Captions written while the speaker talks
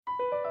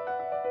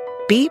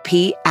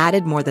BP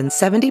added more than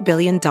 $70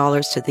 billion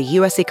to the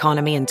U.S.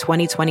 economy in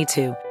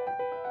 2022.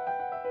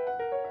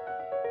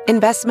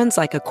 Investments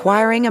like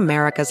acquiring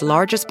America's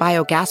largest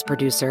biogas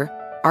producer,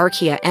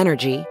 Archaea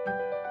Energy,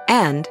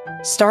 and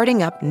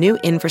starting up new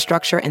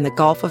infrastructure in the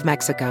Gulf of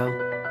Mexico.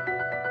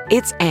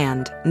 It's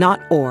and,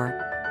 not or.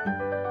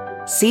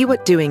 See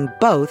what doing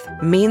both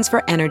means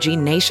for energy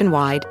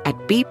nationwide at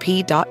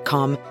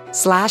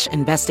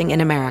bp.com/investing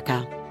in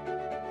America.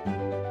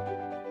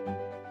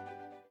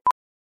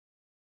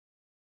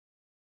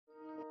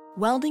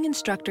 Welding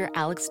instructor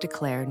Alex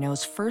DeClaire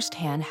knows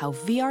firsthand how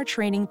VR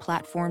training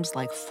platforms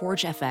like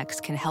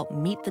ForgeFX can help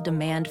meet the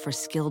demand for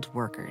skilled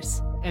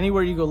workers.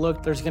 Anywhere you go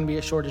look, there's going to be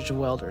a shortage of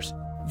welders.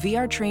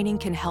 VR training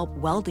can help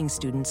welding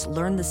students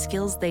learn the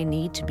skills they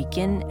need to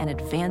begin and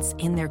advance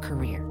in their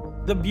career.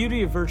 The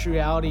beauty of virtual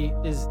reality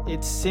is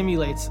it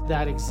simulates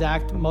that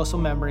exact muscle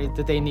memory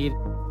that they need.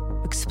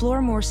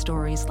 Explore more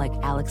stories like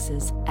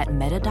Alex's at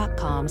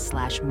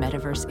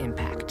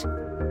meta.com/metaverseimpact.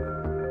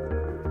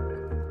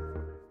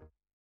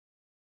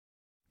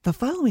 The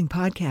following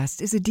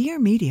podcast is a Dear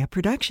Media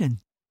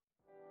production.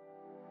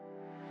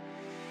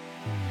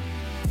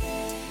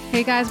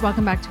 Hey guys,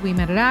 welcome back to We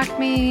Met at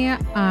Acme.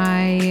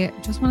 I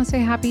just want to say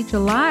happy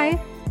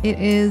July. It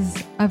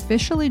is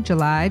officially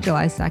July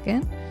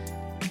 2nd,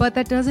 but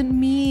that doesn't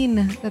mean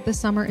that the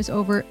summer is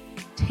over.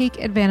 Take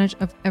advantage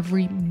of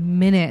every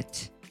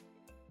minute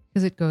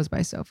because it goes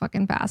by so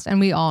fucking fast,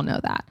 and we all know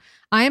that.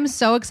 I am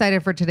so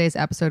excited for today's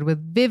episode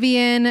with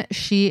Vivian.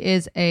 She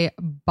is a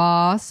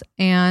boss,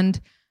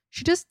 and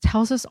she just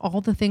tells us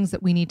all the things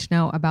that we need to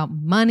know about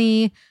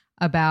money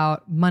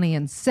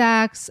and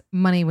sex,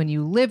 money when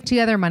you live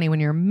together, money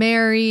when you're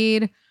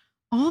married,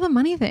 all the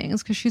money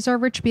things, because she's our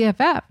rich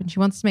BFF and she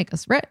wants to make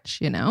us rich,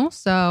 you know?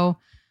 So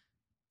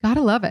gotta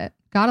love it.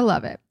 Gotta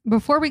love it.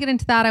 Before we get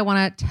into that, I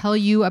want to tell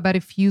you about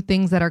a few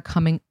things that are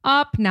coming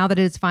up now that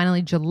it is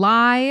finally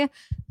July.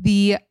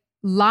 The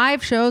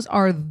live shows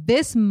are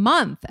this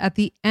month at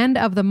the end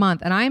of the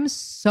month, and I'm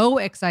so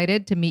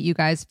excited to meet you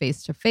guys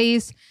face to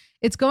face.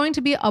 It's going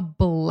to be a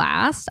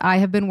blast. I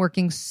have been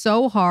working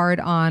so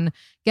hard on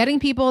getting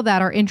people that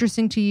are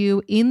interesting to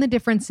you in the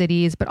different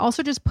cities, but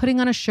also just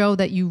putting on a show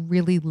that you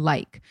really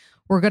like.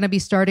 We're going to be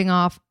starting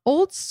off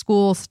old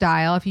school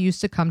style, if you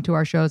used to come to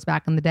our shows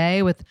back in the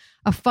day, with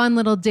a fun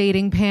little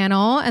dating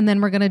panel. And then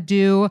we're going to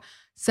do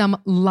some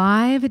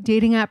live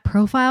dating app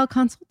profile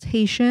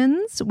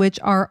consultations, which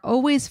are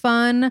always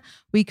fun.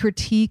 We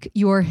critique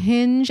your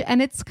Hinge,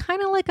 and it's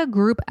kind of like a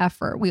group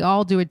effort. We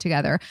all do it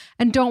together.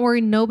 And don't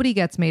worry, nobody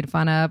gets made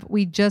fun of.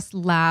 We just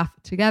laugh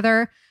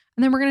together.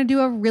 And then we're going to do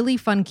a really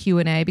fun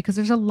Q&A because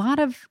there's a lot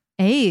of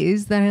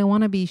A's that I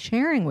want to be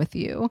sharing with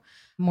you.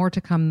 More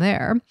to come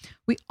there.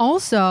 We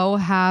also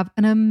have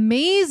an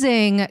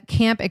amazing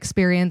camp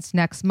experience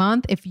next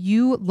month. If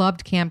you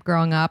loved camp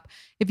growing up,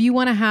 if you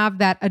want to have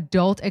that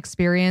adult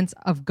experience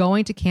of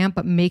going to camp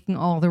but making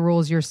all the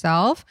rules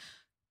yourself,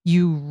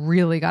 you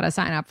really got to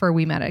sign up for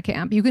We Met at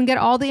Camp. You can get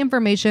all the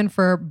information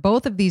for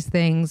both of these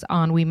things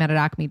on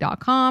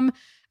wemetatacme.com,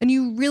 and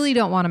you really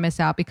don't want to miss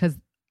out because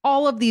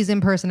all of these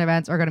in-person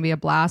events are going to be a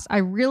blast. I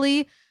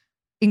really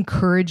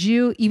encourage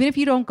you, even if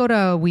you don't go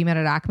to We Met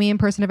at Acme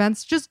in-person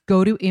events, just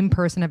go to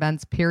in-person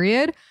events,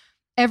 period.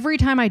 Every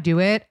time I do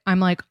it, I'm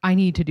like, I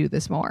need to do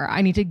this more.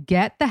 I need to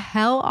get the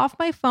hell off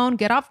my phone,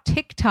 get off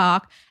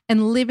TikTok,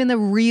 and live in the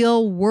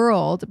real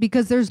world,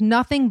 because there's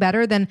nothing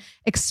better than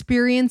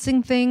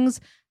experiencing things,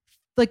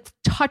 like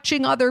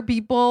touching other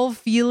people,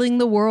 feeling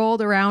the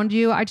world around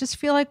you. I just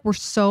feel like we're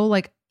so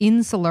like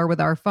insular with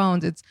our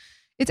phones. It's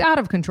out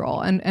of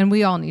control, and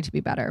we all need to be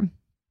better.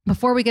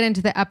 Before we get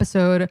into the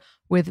episode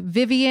with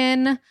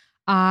Vivian,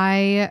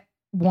 I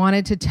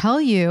wanted to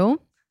tell you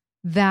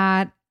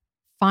that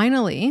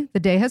finally the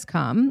day has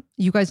come.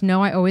 You guys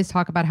know I always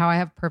talk about how I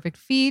have perfect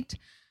feet.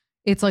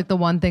 It's like the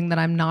one thing that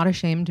I'm not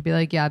ashamed to be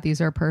like, yeah,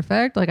 these are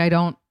perfect. Like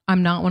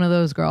I'm not one of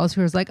those girls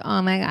who's like,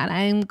 oh my God,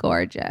 I'm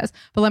gorgeous.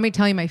 But let me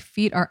tell you, my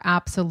feet are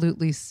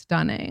absolutely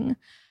stunning.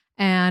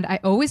 And I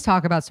always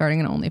talk about starting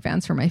an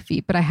OnlyFans for my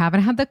feet, but I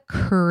haven't had the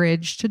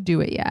courage to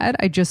do it yet.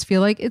 I just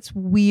feel like it's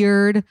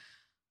weird.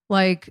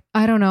 Like,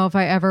 I don't know if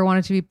I ever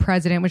wanted to be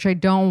president, which I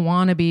don't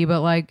want to be,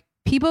 but like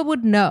people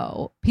would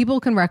know. People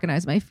can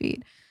recognize my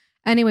feet.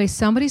 Anyway,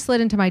 somebody slid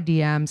into my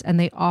DMs and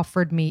they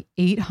offered me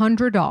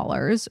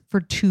 $800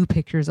 for 2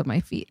 pictures of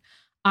my feet.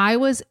 I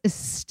was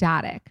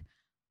ecstatic.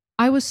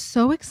 I was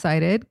so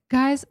excited,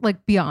 guys,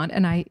 like beyond.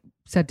 And I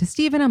said to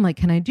Steven, I'm like,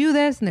 can I do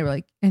this? And they were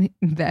like, and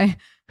they,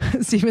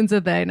 Steven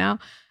said they now.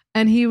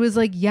 And he was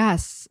like,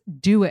 yes,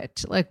 do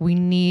it. Like we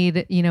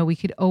need, we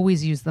could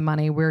always use the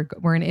money.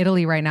 We're in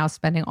Italy right now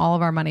spending all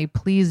of our money.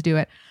 Please do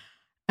it.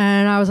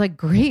 And I was like,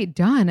 great,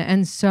 done.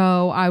 And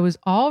so I was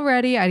all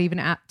ready. I'd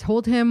even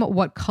told him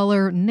what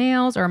color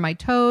nails are on my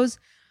toes.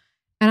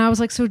 And I was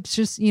like, so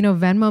just,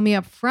 Venmo me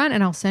up front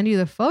and I'll send you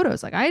the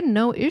photos. Like I had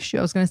no issue.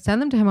 I was going to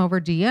send them to him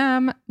over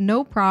DM.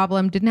 No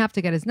problem. Didn't have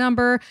to get his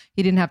number.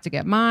 He didn't have to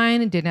get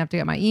mine. Didn't have to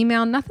get my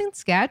email. Nothing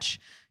sketch.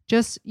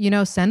 Just,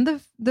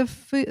 send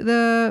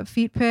the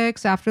feet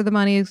pics after the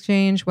money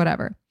exchange,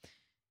 whatever.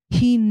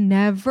 He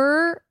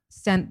never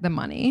sent the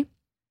money.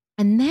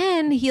 And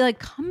then he like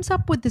comes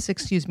up with this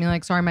excuse, me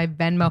like, sorry, my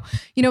Venmo,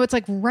 you know, it's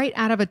like right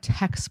out of a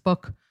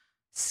textbook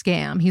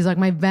scam. He's like,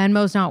 my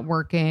Venmo's not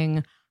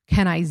working.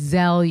 Can I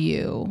Zelle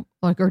you?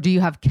 Like, or do you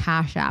have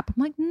Cash App?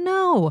 I'm like,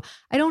 no,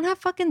 I don't have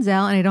fucking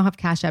Zelle and I don't have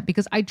Cash App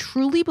because I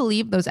truly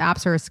believe those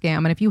apps are a scam.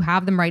 And if you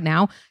have them right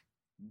now,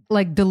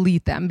 like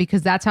delete them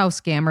because that's how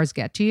scammers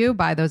get to you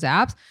by those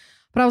apps.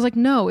 But I was like,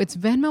 no, it's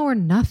Venmo or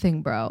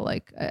nothing, bro.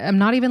 Like, I'm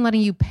not even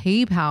letting you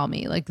PayPal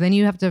me. Like, then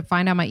you have to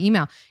find out my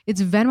email.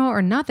 It's Venmo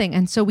or nothing.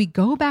 And so we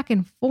go back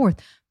and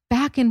forth.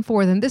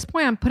 And at this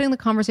point, I'm putting the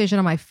conversation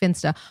on my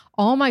Finsta.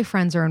 All my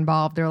friends are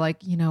involved. They're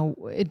like, you know,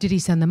 did he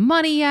send the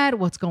money yet?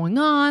 What's going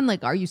on?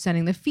 Like, are you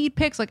sending the feed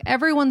pics? Like,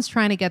 everyone's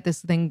trying to get this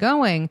thing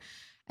going.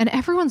 And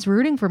everyone's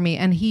rooting for me.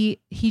 And he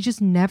just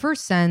never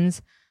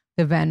sends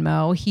the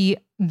Venmo. He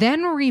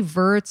then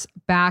reverts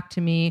back to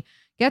me.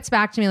 Gets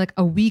back to me like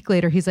a week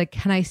later. He's like,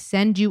 can I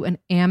send you an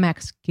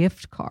Amex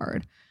gift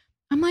card?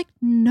 I'm like,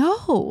 no,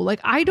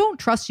 like, I don't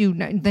trust you.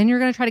 Then you're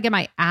going to try to get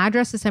my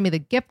address to send me the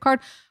gift card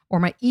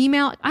or my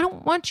email. I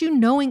don't want you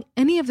knowing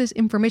any of this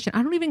information.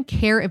 I don't even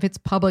care if it's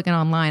public and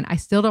online. I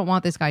still don't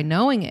want this guy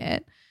knowing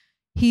it.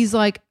 He's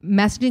like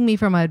messaging me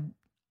from a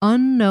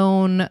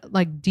unknown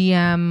like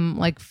DM,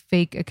 like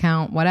fake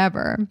account,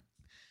 whatever.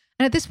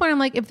 And at this point, I'm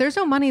like, if there's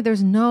no money,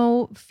 there's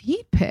no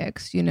feed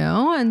pics, you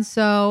know? And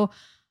so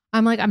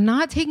I'm like, I'm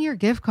not taking your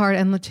gift card.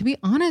 And to be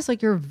honest,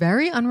 like, you're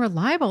very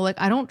unreliable. Like,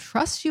 I don't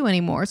trust you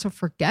anymore. So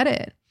forget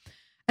it.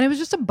 And it was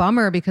just a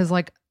bummer because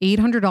like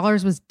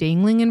 $800 was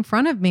dangling in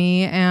front of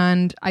me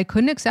and I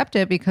couldn't accept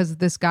it because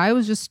this guy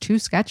was just too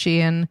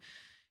sketchy. And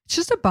it's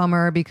just a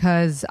bummer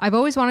because I've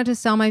always wanted to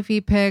sell my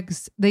feet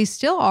pics. They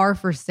still are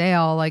for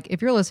sale. Like,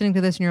 if you're listening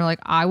to this and you're like,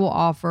 I will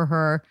offer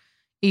her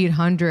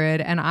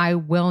 800 and I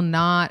will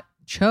not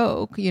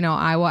choke, you know,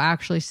 I will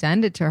actually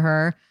send it to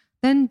her,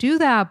 then do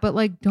that. But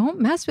like,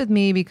 don't mess with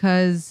me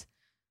because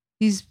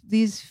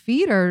these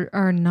feet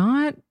are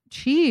not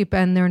cheap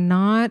and they're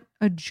not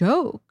a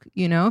joke.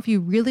 You know, if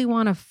you really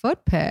want a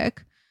foot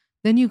pic,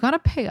 then you got to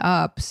pay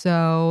up.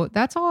 So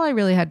that's all I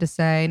really had to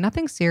say.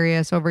 Nothing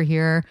serious over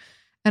here.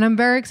 And I'm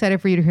very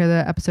excited for you to hear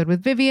the episode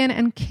with Vivian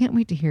and can't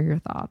wait to hear your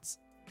thoughts.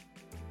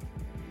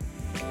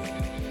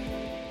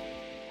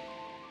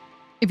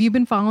 If you've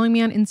been following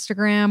me on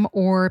Instagram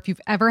or if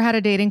you've ever had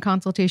a dating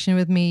consultation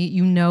with me,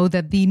 you know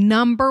that the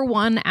number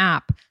one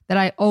app that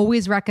I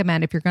always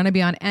recommend, if you're going to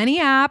be on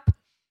any app,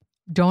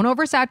 don't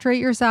oversaturate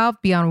yourself,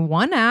 be on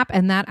one app,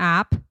 and that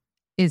app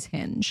is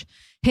Hinge.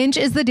 Hinge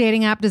is the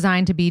dating app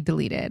designed to be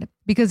deleted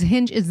because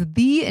Hinge is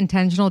the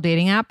intentional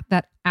dating app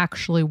that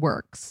actually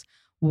works.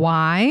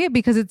 Why?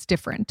 Because it's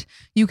different.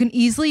 You can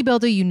easily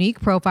build a unique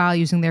profile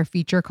using their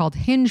feature called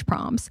Hinge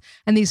prompts.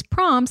 And these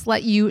prompts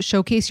let you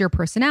showcase your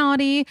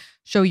personality,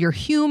 show your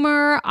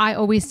humor. I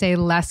always say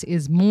less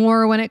is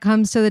more when it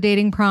comes to the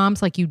dating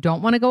prompts. Like, you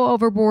don't want to go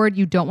overboard.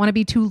 You don't want to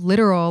be too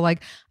literal.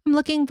 Like, I'm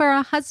looking for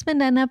a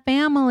husband and a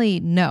family.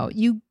 No,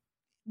 you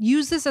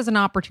use this as an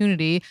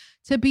opportunity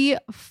to be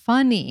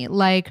funny.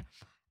 Like,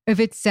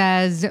 if it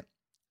says,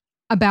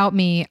 about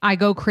me, I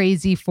go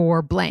crazy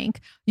for blank.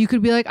 You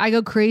could be like, I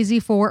go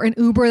crazy for an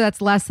Uber that's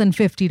less than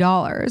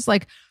 $50.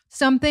 Like,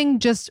 something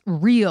just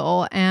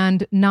real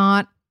and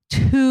not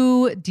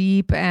too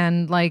deep.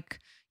 And like,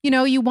 you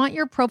know, you want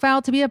your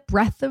profile to be a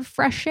breath of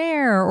fresh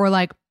air, or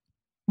like,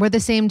 we're the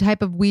same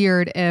type of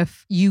weird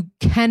if you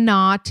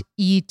cannot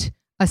eat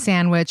a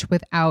sandwich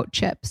without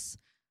chips.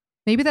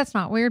 Maybe that's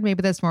not weird.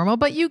 Maybe that's normal,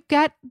 but you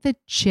get the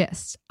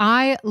gist.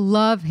 I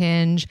love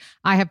Hinge.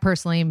 I have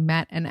personally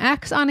met an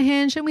ex on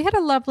Hinge and we had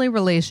a lovely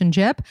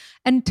relationship,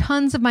 and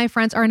tons of my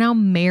friends are now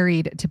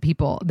married to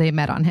people they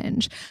met on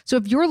Hinge. So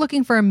if you're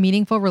looking for a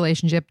meaningful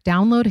relationship,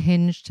 download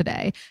Hinge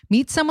today,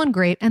 meet someone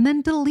great, and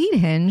then delete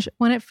Hinge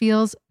when it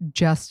feels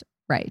just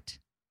right.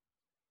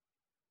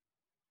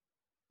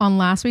 On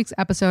last week's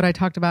episode, I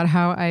talked about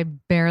how I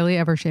barely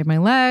ever shave my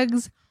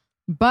legs.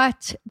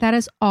 But that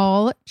is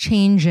all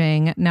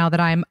changing now that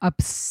I'm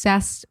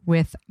obsessed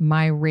with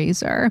my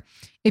razor.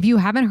 If you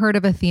haven't heard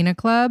of Athena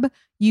Club,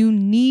 you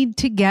need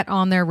to get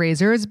on their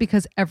razors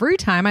because every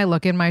time I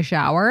look in my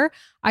shower,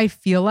 I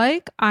feel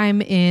like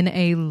I'm in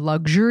a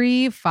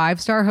luxury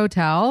 5-star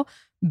hotel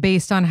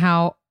based on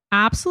how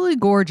absolutely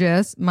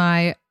gorgeous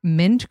my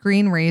mint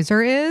green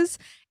razor is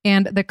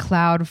and the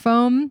cloud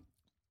foam,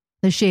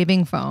 the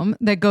shaving foam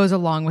that goes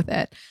along with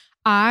it.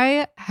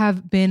 I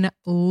have been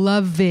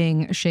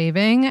loving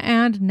shaving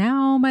and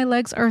now my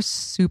legs are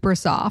super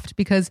soft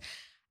because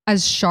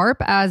as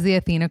sharp as the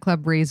Athena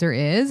Club razor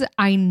is,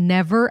 I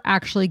never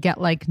actually get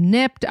like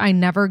nipped. I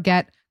never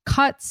get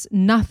cuts,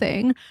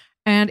 nothing.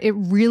 And it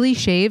really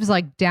shaves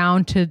like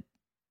down to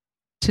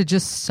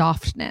just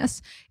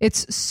softness.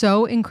 It's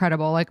so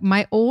incredible. Like,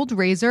 my old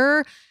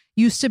razor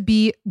used to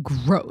be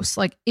gross.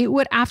 Like, it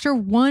would, after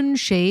one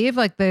shave,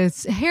 like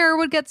this hair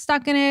would get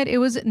stuck in it. It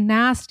was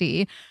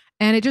nasty.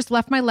 And it just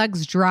left my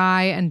legs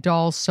dry and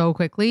dull so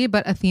quickly.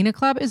 But Athena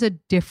Club is a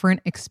different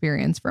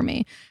experience for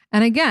me.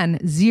 And again,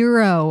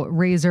 0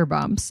 razor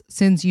bumps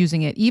since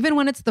using it, even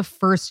when it's the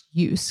first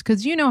use.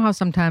 Because you know how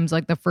sometimes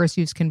like the first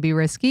use can be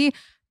risky,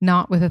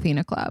 not with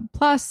Athena Club.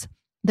 Plus,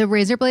 the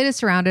razor blade is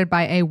surrounded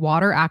by a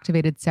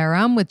water-activated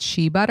serum with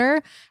shea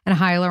butter and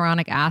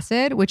hyaluronic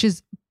acid, which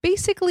is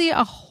basically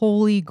a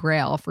holy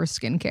grail for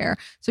skincare.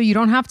 So you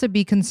don't have to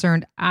be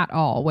concerned at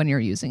all when you're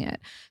using it.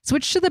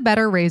 Switch to the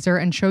better razor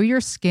and show your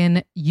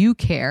skin you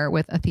care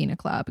with Athena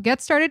Club.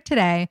 Get started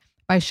today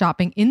by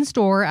shopping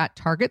in-store at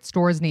Target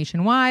stores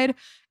nationwide,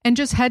 and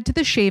just head to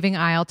the shaving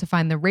aisle to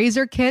find the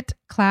razor kit,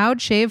 cloud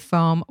shave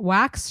foam,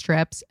 wax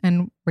strips,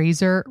 and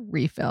razor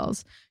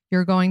refills.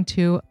 You're going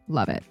to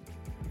love it.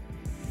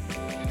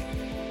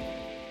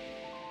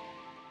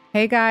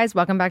 Hey guys,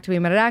 welcome back to We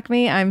Met at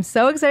Acme. I'm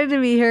so excited to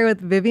be here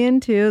with Vivian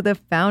Tu, the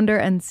founder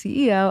and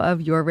CEO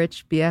of Your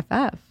Rich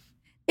BFF.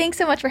 Thanks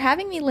so much for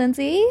having me,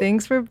 Lindsay.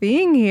 Thanks for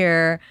being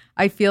here.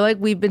 I feel like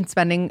we've been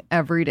spending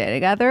every day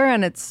together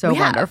and it's so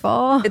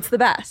wonderful. It's the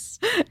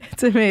best.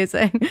 It's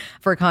amazing.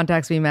 For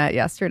context, we met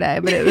yesterday,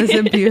 but it was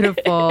a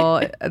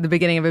beautiful, the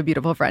beginning of a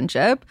beautiful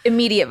friendship.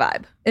 Immediate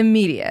vibe.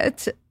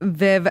 Immediate.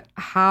 Viv,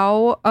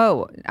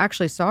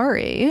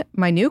 sorry.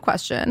 My new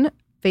question.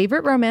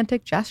 Favorite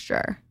romantic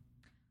gesture?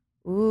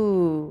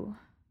 Ooh.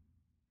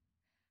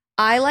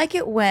 I like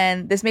it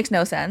when, this makes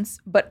no sense,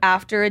 but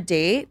after a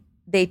date,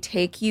 they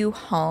take you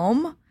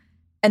home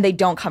and they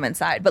don't come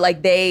inside, but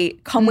like they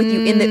come with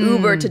you in the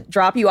Uber to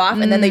drop you off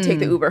and then they take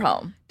the Uber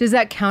home. Does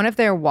that count if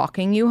they're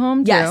walking you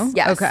home too? Yes.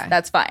 Okay.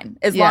 That's fine.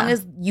 As long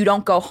as you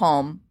don't go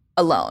home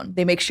alone.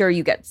 They make sure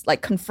you get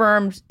like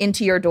confirmed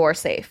into your door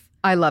safe.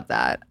 I love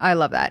that.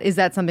 Is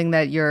that something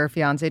that your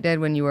fiance did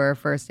when you were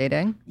first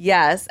dating?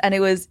 Yes. And it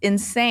was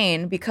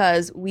insane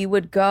because we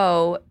would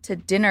go to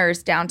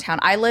dinners downtown.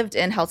 I lived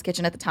in Hell's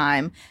Kitchen at the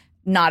time.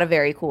 Not a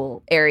very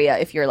cool area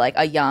if you're like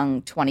a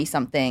young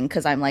 20-something,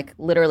 because I'm like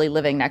literally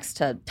living next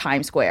to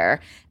Times Square.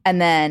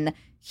 And then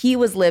he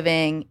was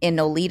living in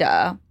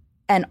Nolita,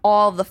 and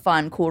all the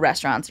fun, cool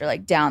restaurants are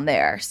like down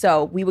there.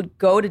 So we would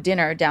go to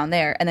dinner down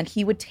there, and then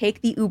he would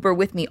take the Uber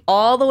with me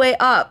all the way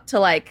up to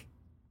like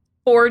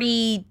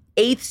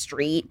 48th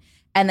Street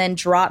and then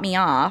drop me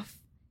off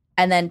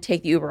and then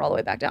take the Uber all the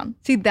way back down.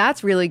 See,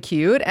 that's really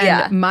cute.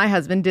 And my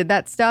husband did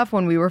that stuff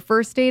when we were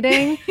first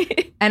dating.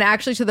 And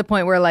actually to the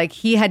point where like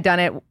he had done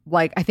it,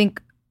 like I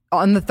think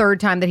on the third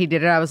time that he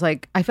did it, I was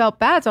like, I felt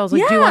bad. So I was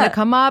like, do you want to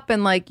come up?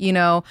 And like, you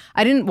know,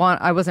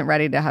 I wasn't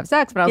ready to have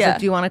sex, but I was like,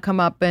 do you want to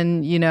come up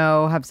and, you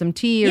know, have some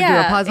tea or do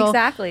a puzzle?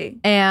 Exactly.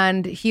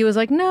 And he was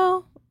like,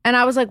 no. And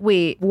I was like,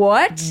 wait,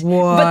 what?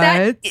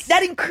 But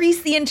that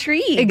increased the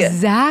intrigue.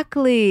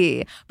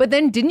 Exactly. But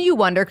then didn't you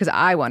wonder, because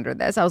I wondered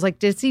this, I was like,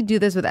 does he do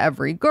this with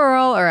every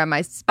girl or am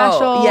I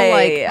special?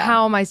 Oh,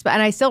 how am I special?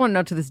 And I still don't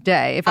know to this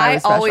day if I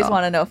was special. I always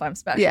want to know if I'm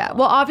special. Yeah.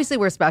 Well, obviously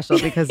we're special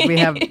because we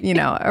have, you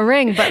know, a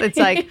ring, but it's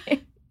like,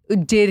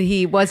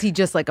 was he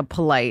just like a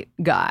polite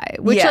guy?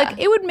 Which like,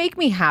 it would make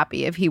me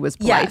happy if he was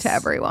polite to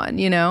everyone,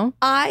 you know?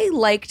 I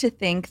like to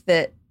think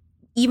that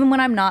even when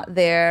I'm not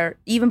there,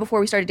 even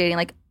before we started dating,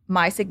 like,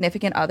 my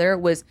significant other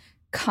was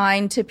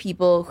kind to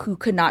people who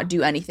could not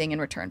do anything in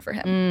return for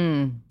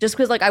him. Just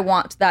because like I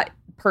want that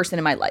person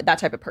in my life, that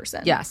type of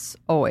person. Yes,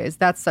 always.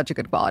 That's such a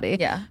good quality.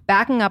 Yeah.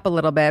 Backing up a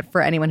little bit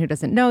for anyone who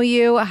doesn't know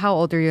you, how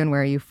old are you and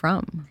where are you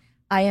from?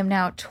 I am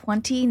now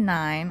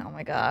 29. Oh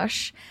my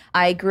gosh.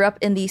 I grew up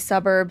in the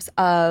suburbs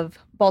of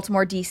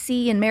Baltimore,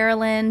 DC in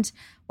Maryland,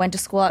 went to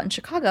school out in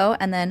Chicago,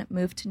 and then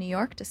moved to New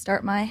York to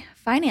start my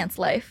finance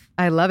life.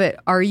 I love it.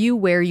 Are you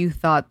where you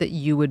thought that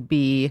you would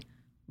be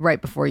right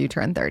before you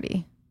turned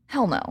 30?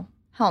 Hell no.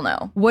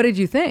 What did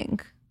you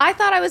think? I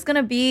thought I was going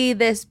to be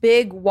this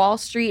big Wall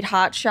Street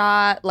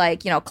hotshot,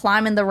 like, you know,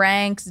 climbing the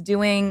ranks,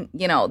 doing,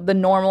 you know, the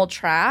normal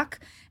track.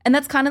 And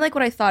that's kind of like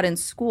what I thought in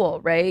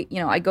school, right? You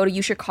know, I go to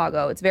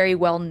UChicago. It's very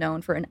well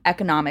known for an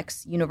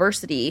economics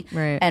university.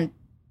 Right. And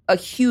a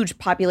huge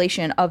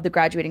population of the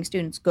graduating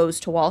students goes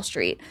to Wall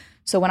Street.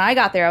 So when I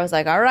got there, I was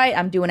like, all right,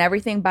 I'm doing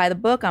everything by the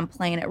book. I'm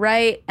playing it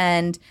right.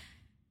 And,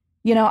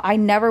 you know, I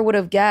never would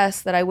have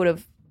guessed that I would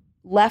have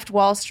left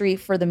Wall Street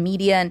for the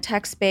media and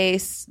tech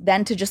space,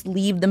 then to just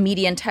leave the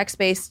media and tech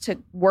space to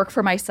work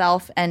for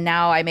myself. And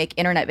now I make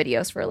internet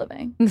videos for a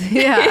living.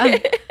 Yeah,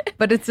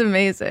 but it's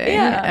amazing.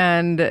 Yeah.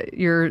 And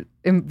your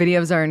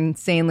videos are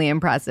insanely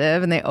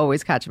impressive and they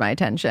always catch my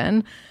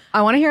attention.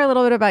 I want to hear a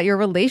little bit about your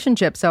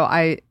relationship. So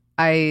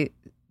I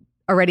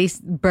already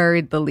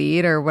buried the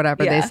lead or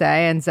whatever they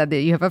say and said that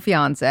you have a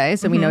fiance.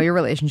 So we know your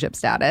relationship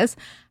status.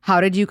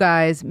 How did you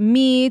guys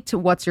meet?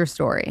 What's your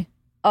story?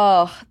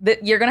 Oh,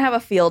 you're going to have a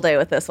field day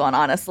with this one,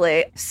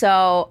 honestly.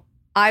 So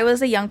I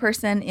was a young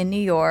person in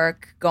New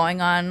York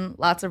going on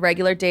lots of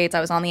regular dates.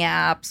 I was on the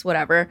apps,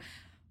 whatever.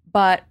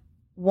 But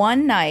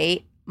one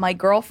night, my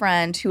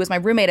girlfriend, who was my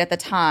roommate at the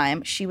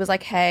time, she was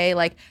like, hey,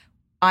 like,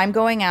 I'm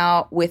going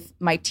out with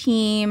my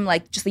team,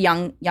 like just the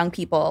young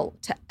people,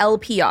 to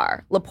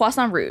LPR, Le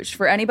Poisson Rouge.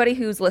 For anybody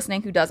who's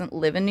listening who doesn't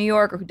live in New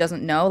York or who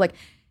doesn't know, like,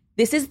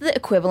 this is the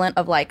equivalent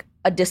of like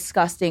a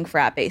disgusting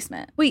frat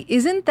basement. Wait,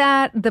 isn't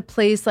that the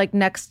place like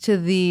next to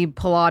the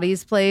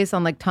Pilates place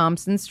on like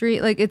Thompson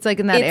Street? Like it's like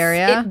in that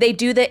area? They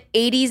do the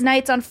 80s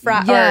nights on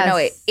Friday. Yes. Or no,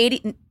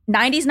 wait,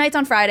 90s nights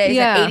on Fridays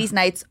and 80s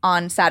nights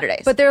on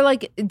Saturdays. But they're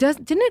like,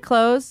 didn't it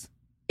close?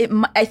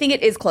 I think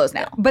it is closed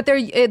now. But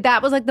that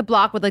was like the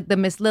block with like the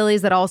Miss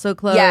Lily's that also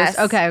closed. Yes.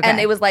 Okay. And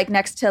it was like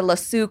next to La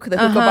Souk, the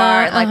hookah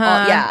bar. And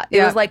like,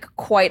 it was like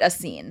quite a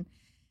scene.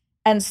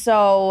 And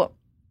so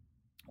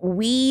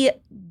we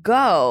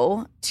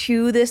go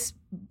to this,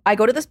 I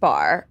go to this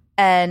bar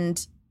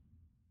and,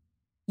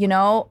 you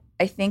know,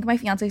 I think my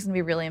fiance is going to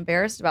be really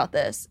embarrassed about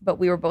this, but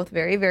we were both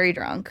very, very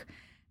drunk.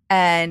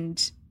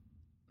 And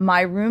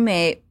my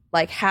roommate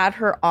like had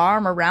her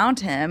arm around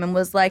him and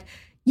was like,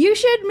 you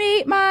should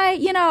meet my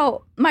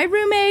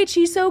roommate.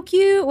 She's so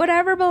cute,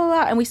 whatever, blah, blah,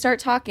 blah. And we start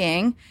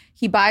talking.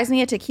 He buys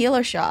me a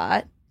tequila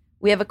shot.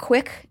 We have a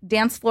quick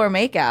dance floor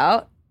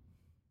makeout.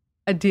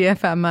 A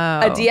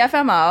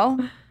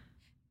DFMO.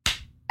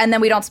 And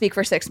then we don't speak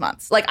for 6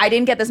 months. Like, I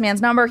didn't get this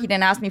man's number. He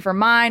didn't ask me for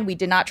mine. We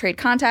did not trade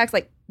contacts.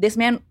 Like, this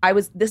man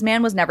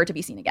was never to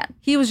be seen again.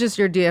 He was just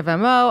your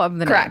DFMO of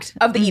the Correct.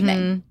 night. Of the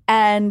evening.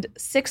 And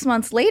 6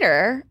 months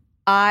later,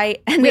 I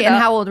ended Wait, and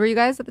up, how old were you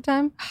guys at the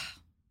time?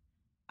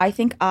 I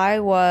think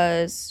I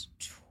was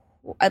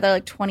either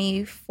like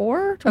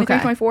 23,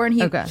 24.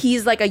 And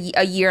he's like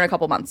a year and a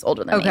couple months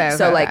older than me.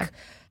 So like,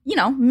 you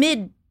know,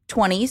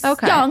 mid-20s.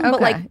 Young, but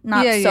like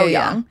not so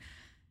young.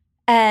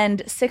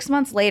 And 6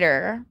 months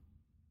later,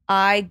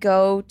 I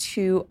go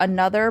to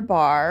another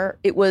bar.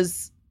 It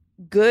was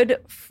Good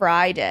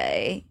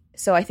Friday.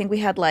 So I think we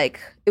had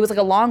it was like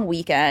a long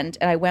weekend.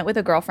 And I went with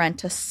a girlfriend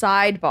to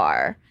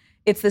Sidebar.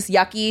 It's this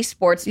yucky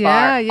sports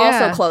bar.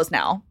 Also closed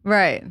now.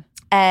 Right.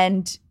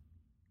 And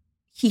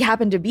he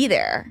happened to be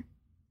there.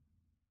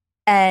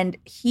 And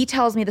he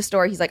tells me the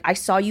story. He's like, I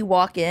saw you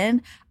walk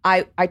in.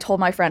 I told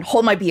my friend,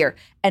 hold my beer,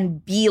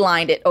 and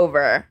beelined it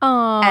over.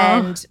 Aww.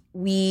 And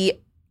we,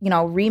 you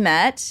know,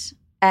 re-met.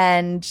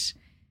 And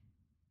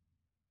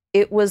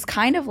it was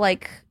kind of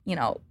like, you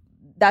know,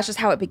 that's just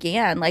how it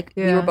began. Like,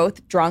 we were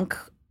both drunk,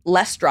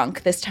 less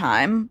drunk this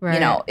time. Right. You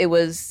know, it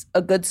was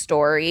a good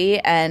story.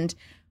 And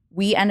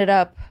we ended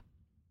up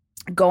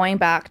going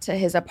back to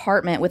his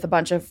apartment with a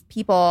bunch of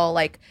people.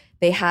 Like,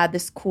 they had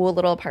this cool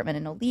little apartment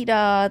in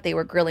Olita. They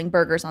were grilling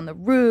burgers on the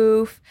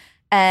roof.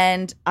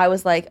 And I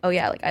was like, oh,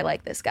 yeah, like, I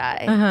like this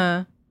guy.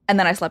 Uh-huh. And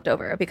then I slept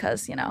over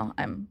because, you know,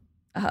 I'm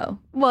a hoe.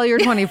 Well, you're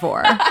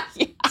 24.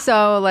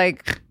 So,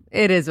 like,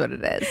 it is what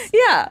it is.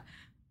 Yeah.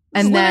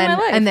 And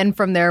then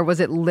from there, was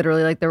it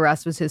literally like the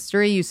rest was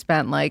history? You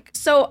spent like...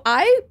 So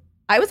I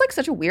was like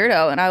such a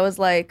weirdo. And I was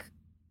like,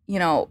 you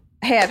know,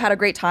 hey, I've had a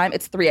great time.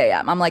 It's 3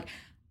 a.m. I'm like,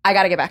 I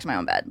got to get back to my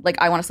own bed.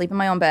 Like, I want to sleep in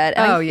my own bed.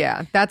 And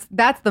yeah.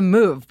 That's the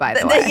move, by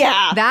the way.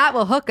 Yeah. That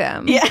will hook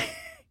him. Yeah.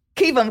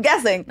 Keep him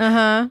guessing.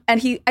 Uh-huh.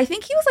 And I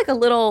think he was like a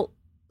little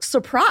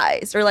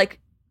surprised or like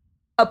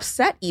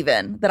upset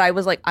even that I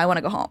was like, I want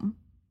to go home.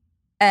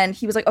 And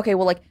he was like, okay,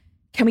 well, like,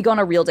 can we go on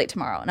a real date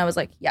tomorrow? And I was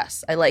like,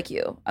 yes, I like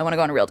you. I want to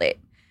go on a real date.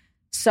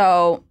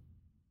 So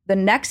the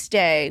next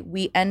day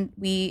we end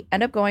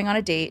up going on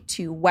a date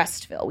to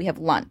Westville. We have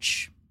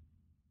lunch.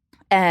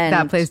 And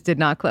that place did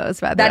not close,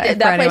 by the way.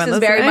 That place is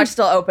very much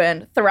still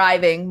open,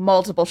 thriving,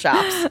 multiple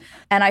shops.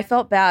 And I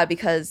felt bad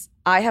because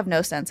I have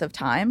no sense of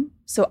time.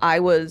 So I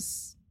want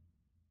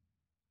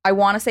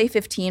to say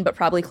 15, but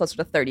probably closer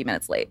to 30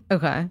 minutes late.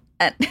 Okay.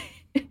 And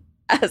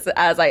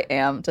as I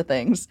am to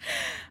things.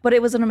 But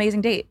it was an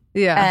amazing date.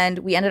 Yeah. And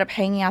we ended up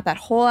hanging out that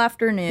whole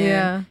afternoon.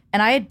 Yeah.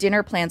 And I had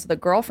dinner plans with a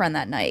girlfriend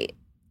that night.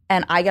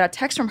 And I got a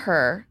text from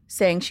her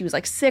saying she was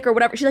like sick or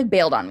whatever. She like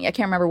bailed on me. I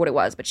can't remember what it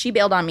was, but she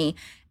bailed on me.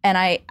 And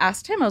I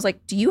asked him, I was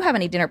like, do you have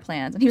any dinner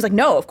plans? And he was like,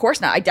 no, of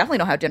course not. I definitely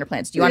don't have dinner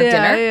plans. Do you want a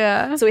dinner?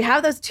 Yeah. So we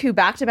have those 2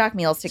 back-to-back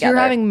meals together. So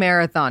you're having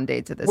marathon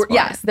dates at this point.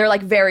 Yes, they're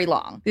like very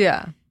long.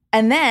 Yeah.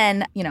 And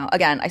then, you know,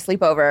 again, I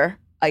sleep over.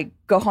 I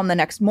go home the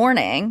next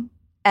morning.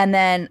 And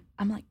then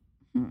I'm like,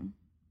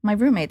 my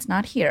roommate's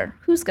not here.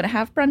 Who's going to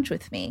have brunch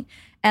with me?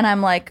 And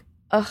I'm like,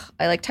 ugh,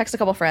 I like text a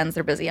couple friends.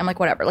 They're busy. I'm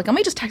like, whatever. Like, let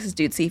me just text this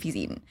dude, see if he's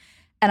eaten.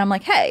 And I'm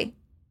like, hey,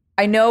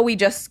 I know we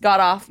just got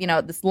off, you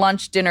know, this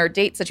lunch, dinner,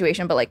 date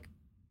situation, but like,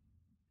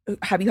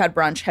 have you had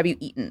brunch? Have you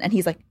eaten? And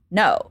he's like,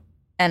 no.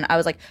 And I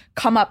was like,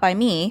 come up by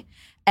me.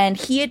 And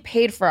he had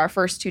paid for our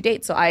first 2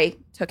 dates. So I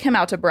took him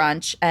out to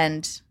brunch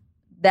and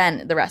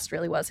then the rest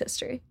really was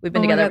history. We've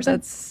been together ever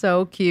since. That's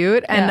so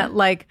cute. And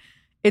like,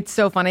 it's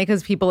so funny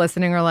because people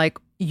listening are like,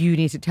 you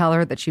need to tell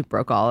her that she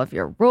broke all of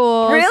your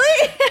rules.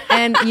 Really?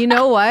 And you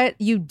know what?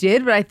 You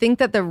did, but I think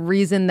that the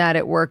reason that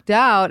it worked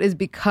out is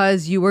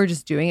because you were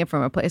just doing it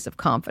from a place of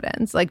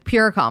confidence, like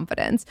pure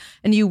confidence.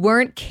 And you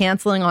weren't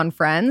canceling on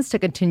friends to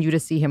continue to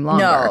see him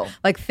longer. No.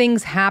 Like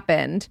things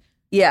happened.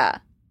 Yeah.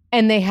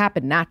 And they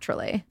happened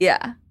naturally.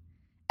 Yeah.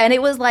 And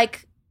it was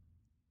like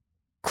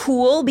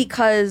cool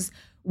because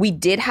we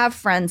did have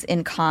friends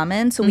in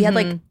common. So we had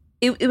like,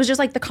 it was just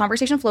like the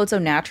conversation flowed so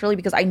naturally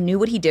because I knew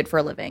what he did for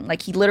a living.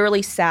 Like he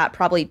literally sat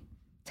probably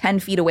 10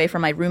 feet away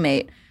from my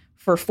roommate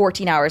for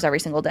 14 hours every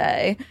single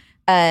day.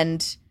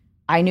 And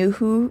I knew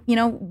who,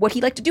 what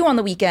he liked to do on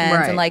the weekends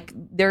Right. and like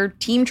their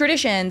team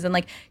traditions. And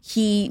like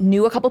he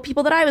knew a couple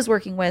people that I was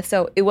working with.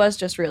 So it was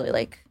just really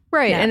like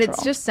Right. And it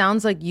natural. just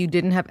sounds like you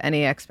didn't have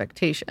any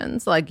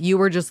expectations. Like you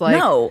were just like,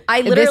 No,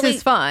 I literally- this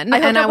is fun. I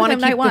hooked And I up with want to him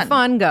keep night the one.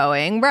 fun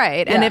going.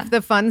 Right. And Yeah. if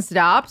the fun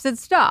stops, it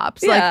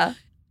stops. Yeah. Like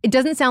it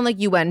doesn't sound like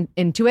you went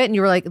into it and you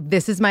were like,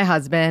 this is my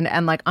husband.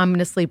 And like, I'm going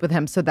to sleep with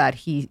him so that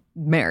he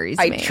marries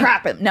I me.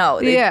 trap him.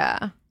 No.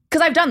 Yeah.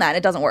 Because I've done that.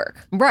 It doesn't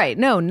work. Right.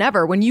 No,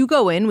 never. When you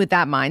go in with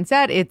that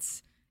mindset,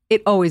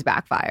 it always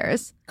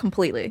backfires.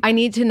 Completely. I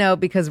need to know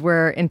because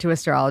we're into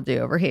astrology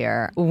over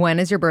here. When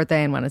is your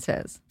birthday and when is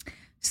his?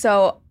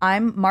 So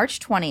I'm March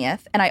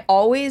 20th, and I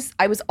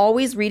was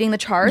always reading the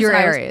charts. You're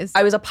and Aries.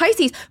 I was a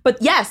Pisces, but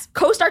yes,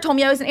 CoStar told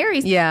me I was an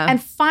Aries. Yeah. And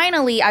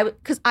finally,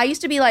 because I used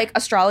to be like,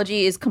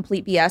 astrology is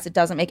complete BS. It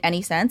doesn't make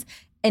any sense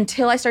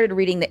until I started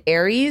reading the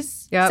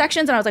Aries Yep.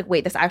 sections, and I was like,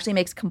 wait, this actually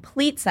makes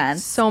complete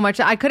sense. So much.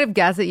 I could have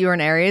guessed that you were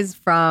an Aries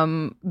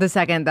from the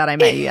second that I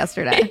met you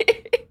yesterday.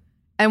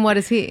 And what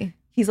is he?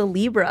 He's a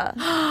Libra.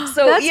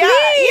 So That's yeah, me.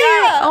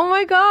 yeah. Oh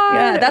my God.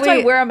 Yeah, that's why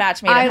Wait, we're a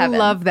match made in I heaven.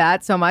 love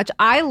that so much.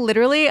 I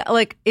literally,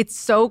 like, it's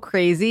so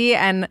crazy.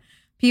 And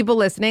people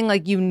listening,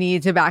 like, you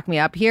need to back me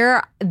up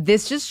here.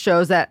 This just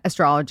shows that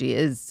astrology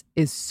is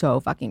so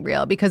fucking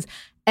real because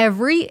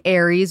every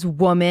Aries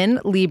woman,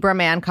 Libra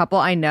man couple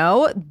I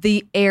know,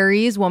 the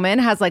Aries woman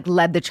has like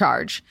led the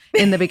charge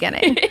in the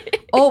beginning.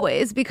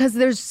 Always, because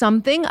there's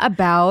something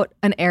about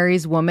an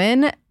Aries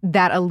woman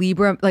that a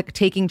Libra, like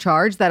taking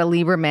charge, that a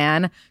Libra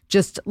man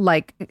just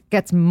like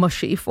gets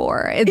mushy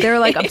for. They're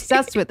like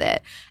obsessed with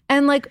it.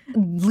 And like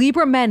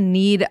Libra men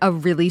need a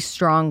really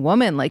strong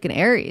woman like an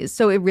Aries.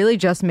 So it really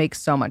just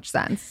makes so much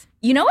sense.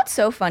 You know what's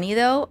so funny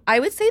though? I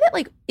would say that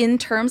like in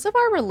terms of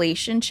our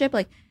relationship,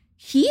 like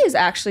he has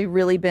actually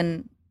really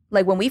been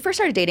like when we first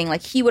started dating,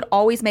 like he would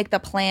always make the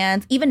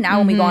plans. Even now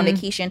when we go on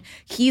vacation,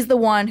 he's the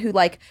one who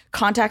like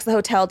contacts the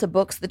hotel to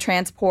books the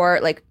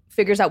transport, like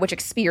figures out which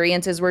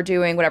experiences we're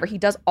doing, whatever. He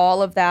does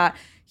all of that.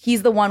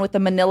 He's the one with the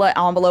manila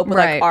envelope with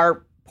Right. like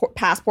our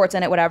passports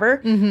in it, whatever.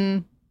 Mm-hmm.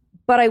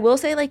 But I will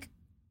say like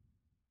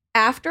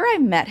after I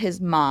met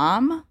his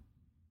mom,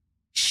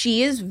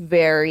 she is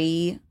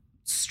very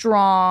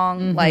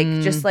strong, like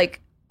just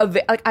like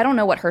like I don't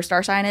know what her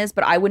star sign is,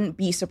 but I wouldn't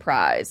be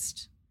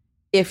surprised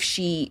if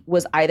she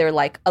was either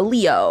like a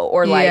Leo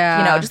or like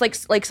just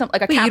like some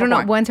like a Wait, you don't Capricorn.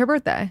 know when's her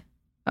birthday?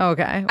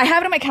 Okay. I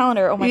have it in my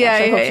calendar. Oh my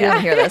gosh, I hope she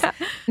doesn't hear this.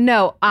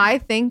 No, I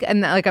think,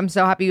 and like I'm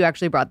so happy you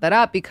actually brought that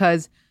up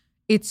because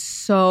it's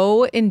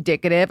so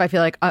indicative. I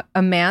feel like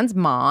a man's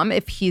mom,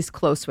 if he's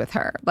close with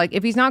her, like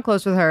if he's not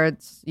close with her,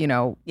 it's,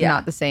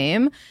 not the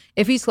same.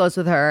 If he's close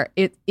with her,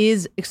 it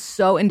is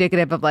so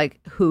indicative of like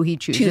who he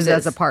chooses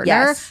as a partner.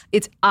 Yes.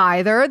 It's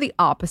either the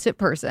opposite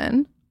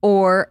person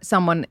or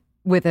someone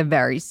with a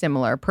very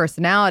similar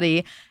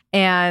personality.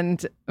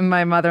 And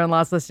my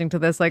mother-in-law's listening to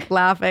this, like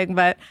laughing,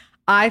 but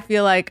I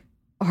feel like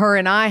her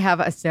and I have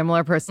a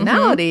similar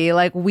personality. Mm-hmm.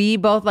 Like we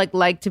both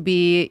like to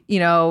be,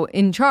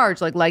 in charge,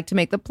 like to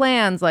make the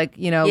plans, like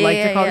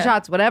to call the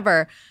shots,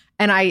 whatever.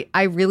 And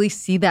I really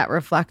see that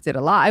reflected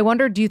a lot. I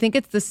wonder, do you think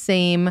it's the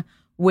same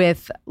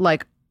with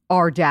like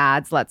our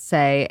dads, let's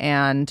say,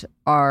 and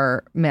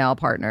our male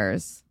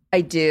partners?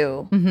 I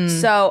do. Mm-hmm.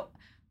 So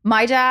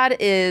my dad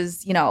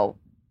is,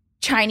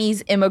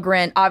 Chinese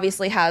immigrant,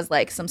 obviously has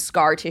like some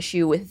scar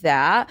tissue with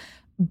that.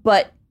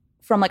 But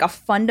from like a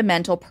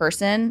fundamental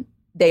person,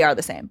 they are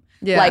the same.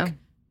 Yeah. Like,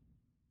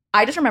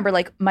 I just remember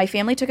like my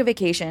family took a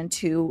vacation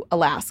to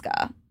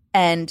Alaska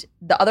and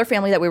the other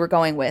family that we were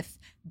going with,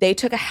 they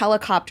took a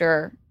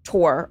helicopter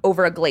tour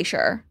over a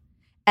glacier.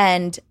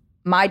 And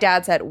my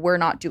dad said, we're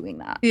not doing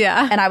that.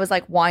 Yeah. And I was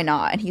like, why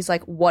not? And he's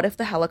like, what if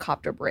the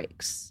helicopter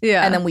breaks?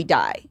 Yeah. And then we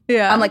die?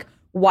 Yeah. I'm like,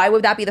 why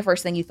would that be the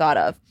first thing you thought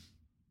of?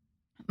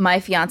 My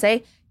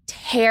fiance,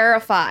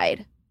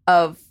 terrified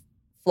of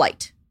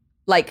flight.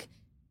 Like,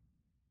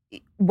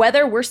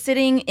 whether we're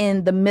sitting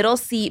in the middle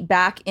seat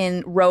back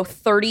in row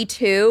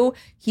 32,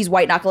 he's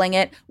white knuckling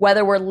it.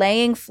 Whether we're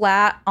laying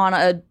flat on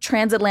a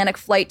transatlantic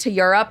flight to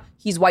Europe,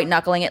 he's white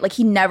knuckling it. Like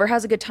he never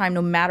has a good time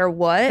no matter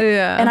what.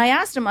 Yeah. And I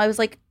asked him, I was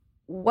like,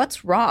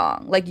 what's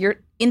wrong? Like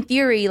you're in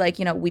theory, like,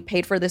 we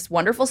paid for this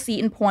wonderful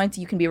seat and points.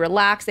 You can be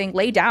relaxing,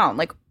 lay down.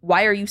 Like,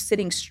 why are you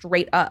sitting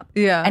straight up?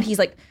 Yeah. And he's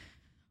like,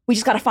 we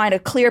just got to find a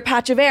clear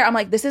patch of air. I'm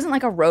like, this isn't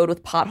like a road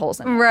with potholes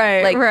in it.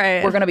 Right, Like,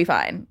 right. we're going to be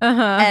fine.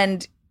 Uh-huh.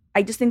 And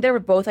I just think they were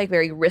both like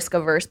very risk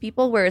averse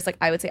people, whereas like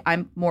I would say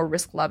I'm more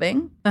risk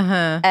loving,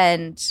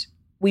 and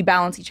we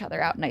balance each other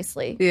out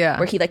nicely. Yeah.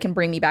 Where he like can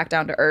bring me back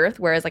down to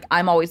earth, whereas like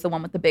I'm always the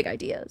one with the big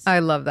ideas. I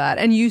love that.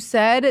 And you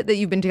said that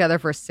you've been together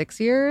for 6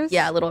 years?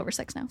 Yeah, a little over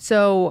 6 now.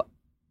 So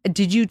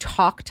did you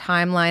talk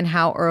timeline?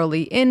 How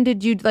early in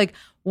did you like?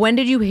 When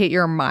did you hit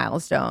your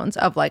milestones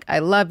of like, I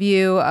love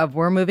you, of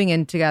we're moving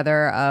in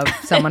together, of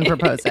someone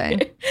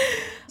proposing?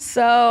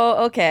 So,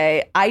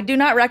 okay, I do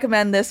not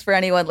recommend this for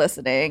anyone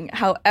listening.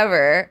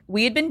 However,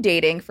 we had been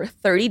dating for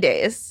 30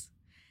 days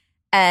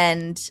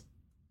and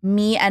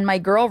me and my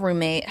girl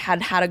roommate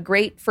had had a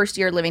great first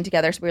year living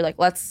together. So we were like,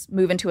 let's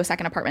move into a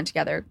second apartment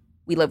together.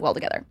 We live well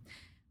together.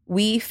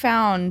 We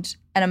found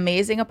an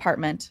amazing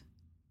apartment.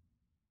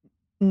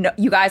 No,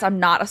 you guys, I'm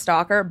not a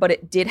stalker, but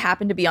it did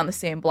happen to be on the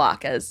same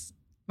block as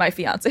my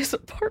fiance's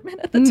apartment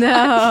at the time.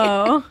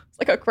 No. It's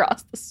like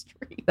across the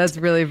street. That's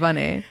really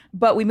funny.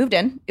 But we moved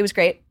in. It was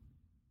great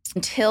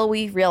until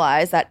we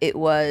realized that it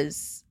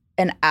was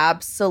an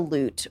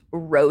absolute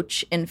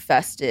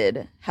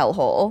roach-infested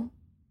hellhole.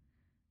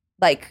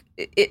 Like,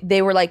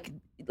 they were like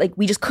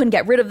we just couldn't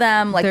get rid of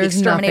them. Like, There's the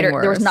exterminator,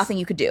 nothing there was worse. nothing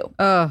you could do.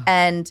 Ugh.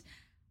 And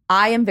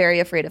I am very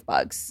afraid of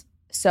bugs.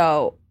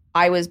 So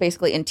I was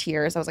basically in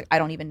tears. I was like, I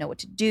don't even know what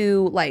to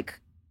do. Like,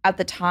 at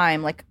the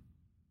time, like,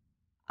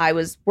 I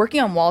was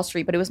working on Wall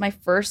Street, but it was my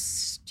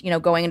first,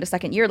 going into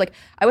second year. Like,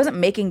 I wasn't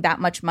making that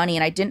much money,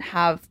 and I didn't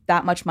have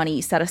that much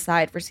money set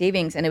aside for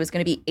savings, and it was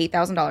going to be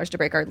 $8,000 to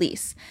break our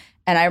lease.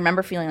 And I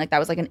remember feeling like that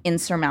was like an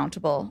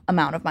insurmountable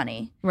amount of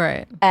money.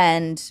 Right.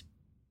 And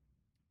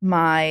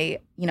my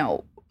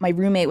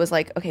roommate was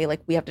like, okay,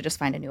 like, we have to just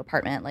find a new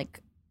apartment.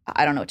 Like,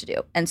 I don't know what to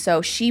do. And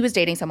so she was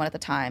dating someone at the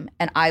time,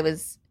 and I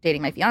was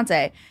dating my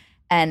fiance,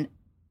 and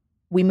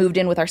we moved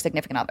in with our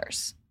significant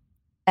others.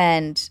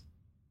 And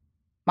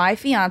my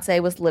fiance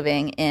was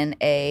living in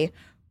a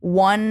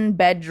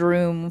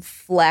 1-bedroom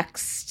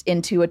flexed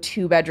into a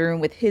 2-bedroom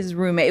with his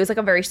roommate. It was like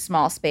a very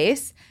small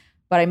space,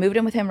 but I moved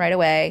in with him right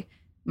away.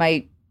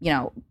 My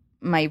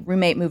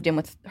roommate moved in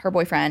with her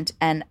boyfriend,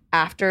 and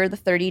after the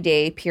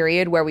 30-day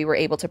period where we were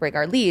able to break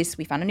our lease,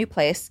 we found a new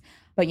place.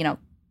 But,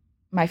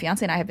 my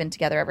fiance and I have been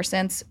together ever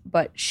since,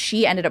 but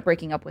she ended up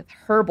breaking up with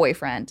her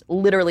boyfriend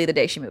literally the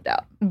day she moved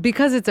out.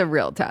 Because it's a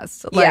real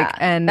test.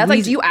 And that's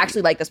like, do you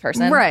actually like this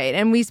person? Right.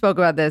 And we spoke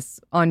about this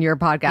on your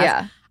podcast.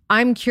 Yeah.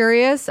 I'm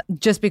curious,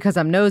 just because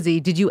I'm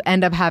nosy, did you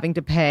end up having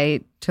to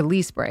pay to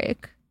lease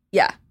break?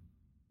 Yeah.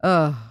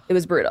 Oh, it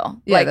was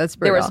brutal. Yeah, that's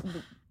brutal.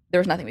 There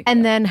was nothing we could do.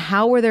 And then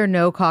how were there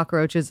no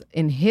cockroaches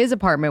in his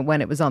apartment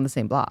when it was on the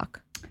same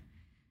block?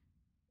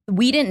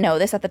 We didn't know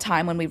this at the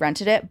time when we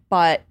rented it,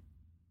 but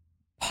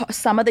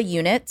some of the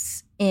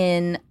units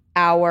in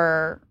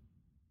the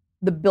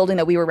building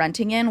that we were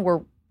renting in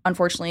were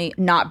unfortunately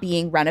not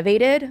being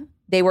renovated.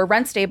 They were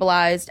rent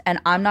stabilized, and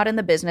I'm not in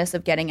the business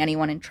of getting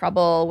anyone in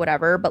trouble,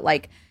 whatever, but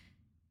like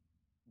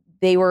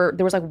there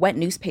was like wet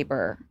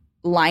newspaper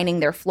lining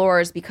their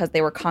floors because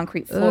they were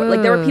concrete floor.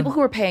 Like, there were people who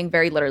were paying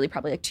very literally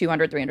probably like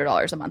 $200,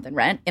 $300 a month in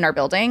rent in our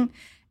building.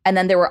 And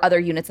then there were other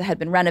units that had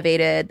been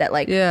renovated that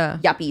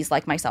yuppies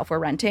like myself were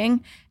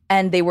renting,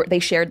 and they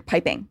shared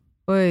piping.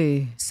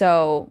 Oy.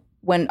 So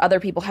when other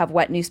people have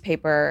wet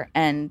newspaper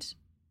and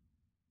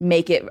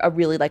make it a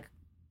really like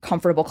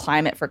comfortable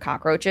climate for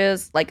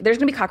cockroaches, like, there's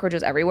gonna be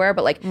cockroaches everywhere,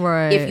 but like,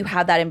 if you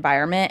have that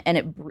environment and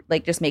it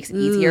like just makes it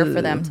easier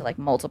for them to like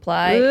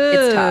multiply,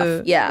 it's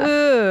tough.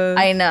 Yeah.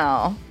 I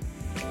know.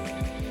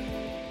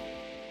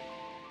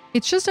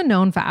 It's just a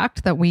known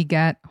fact that we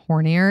get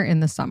hornier in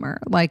the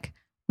summer. Like,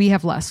 we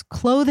have less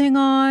clothing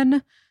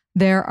on.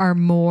 There are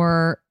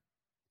more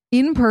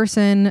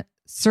in-person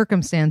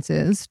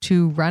circumstances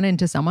to run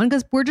into someone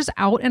because we're just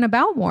out and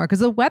about more because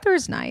the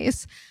weather's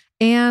nice.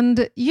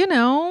 And,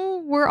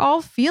 we're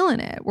all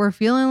feeling it. We're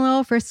feeling a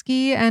little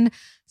frisky. And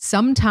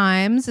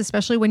sometimes,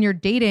 especially when you're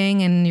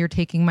dating and you're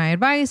taking my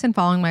advice and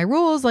following my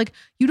rules, like,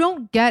 you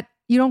don't get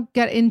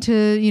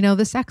into,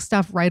 the sex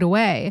stuff right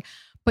away.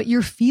 But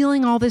you're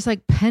feeling all this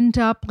like pent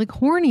up like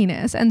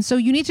horniness. And so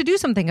you need to do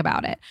something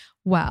about it.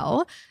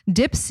 Well,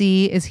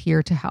 Dipsea is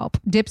here to help.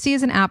 Dipsea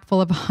is an app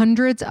full of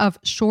hundreds of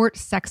short,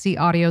 sexy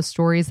audio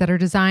stories that are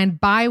designed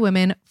by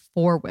women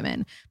for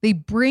women. They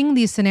bring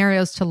these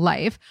scenarios to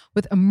life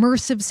with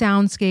immersive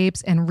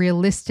soundscapes and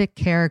realistic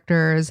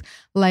characters,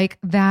 like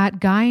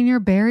that guy in your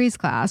berries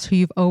class who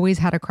you've always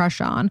had a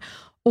crush on.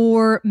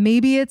 Or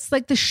maybe it's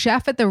like the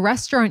chef at the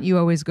restaurant you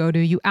always go to.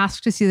 You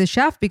ask to see the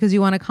chef because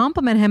you want to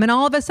compliment him, and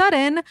all of a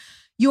sudden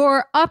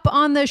you're up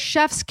on the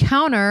chef's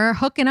counter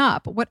hooking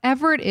up.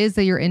 Whatever it is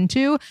that you're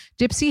into,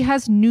 Dipsea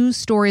has new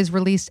stories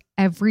released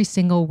every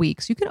single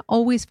week, so you can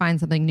always find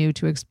something new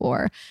to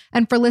explore.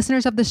 And for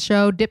listeners of the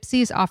show,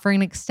 Dipsea is offering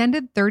an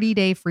extended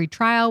 30-day free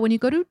trial when you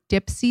go to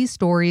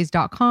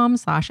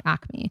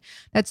dipseastories.com/acme.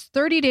 That's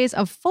 30 days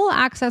of full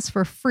access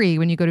for free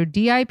when you go to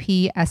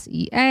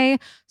DIPSEA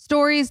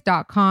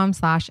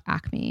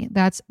stories.com/acme.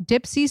 That's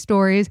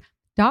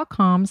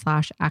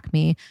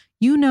dipseastories.com/acme.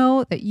 You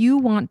know that you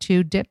want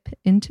to dip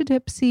into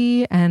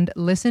Dipsea and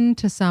listen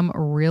to some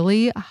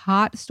really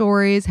hot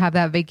stories, have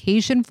that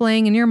vacation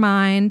fling in your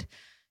mind. You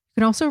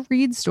can also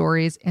read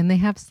stories, and they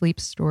have sleep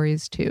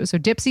stories too. So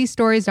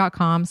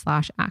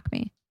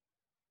dipseastories.com/acme.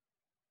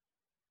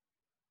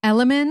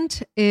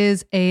 Element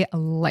is a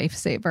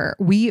lifesaver.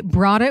 We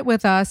brought it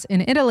with us in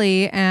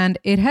Italy, and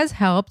it has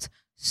helped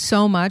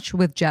so much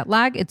with jet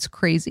lag. It's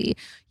crazy.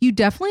 You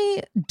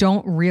definitely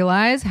don't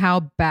realize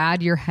how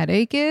bad your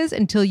headache is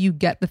until you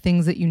get the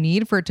things that you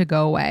need for it to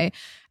go away.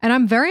 And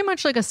I'm very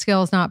much like a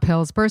skills, not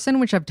pills person,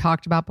 which I've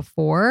talked about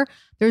before.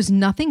 There's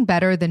nothing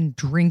better than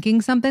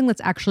drinking something that's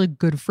actually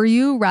good for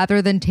you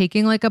rather than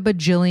taking like a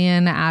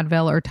bajillion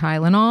Advil or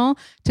Tylenol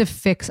to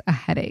fix a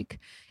headache.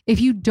 If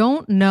you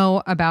don't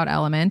know about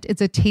Element,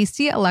 it's a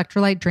tasty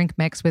electrolyte drink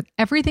mix with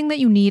everything that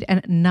you need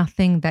and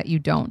nothing that you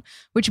don't,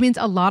 which means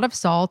a lot of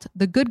salt,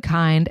 the good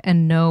kind,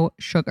 and no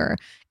sugar.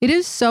 It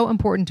is so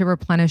important to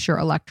replenish your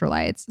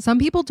electrolytes. Some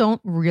people don't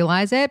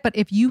realize it, but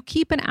if you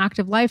keep an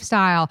active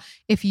lifestyle,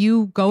 if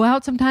you go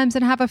out sometimes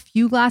and have a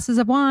few glasses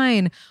of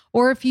wine,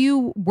 or if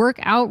you work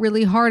out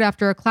really hard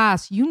after a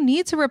class, you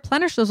need to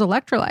replenish those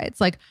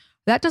electrolytes. Like,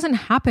 that doesn't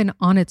happen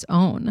on its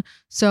own.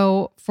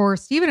 So for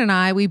Steven and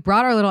I, we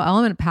brought our little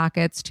Element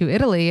packets to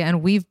Italy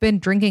and we've been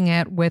drinking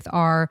it with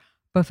our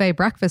buffet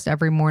breakfast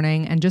every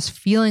morning and just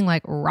feeling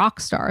like rock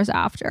stars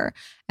after.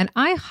 And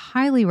I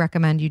highly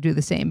recommend you do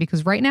the same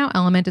because right now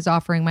Element is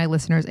offering my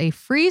listeners a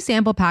free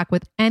sample pack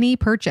with any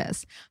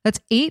purchase. That's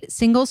 8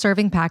 single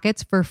serving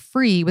packets for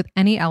free with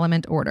any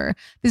Element order.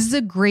 This is a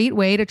great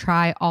way to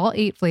try all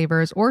 8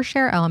 flavors or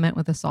share Element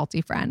with a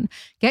salty friend.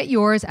 Get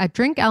yours at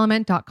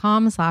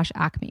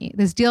drinkelement.com/acme.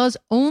 This deal is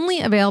only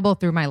available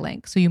through my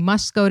link. So you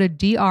must go to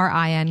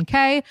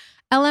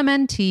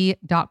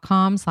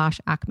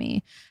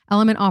drinklmnt.com/acme.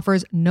 Element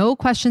offers no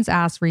questions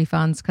asked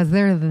refunds because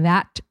they're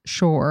that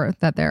sure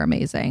that they're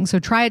amazing. So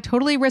try it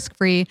totally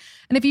risk-free.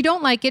 And if you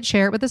don't like it,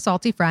 share it with a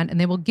salty friend and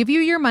they will give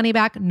you your money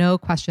back, no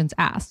questions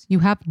asked. You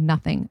have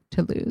nothing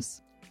to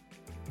lose.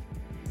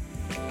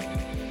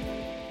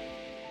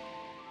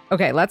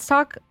 Okay, let's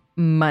talk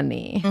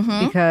money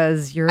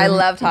because I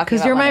love talking because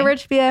about you're money. my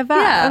rich BFF.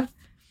 Yeah.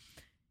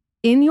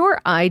 In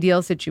your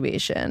ideal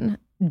situation,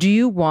 do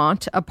you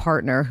want a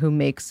partner who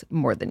makes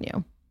more than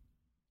you?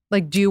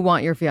 Like, do you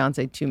want your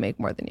fiance to make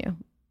more than you?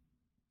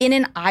 In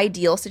an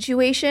ideal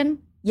situation,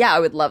 yeah,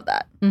 I would love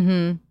that.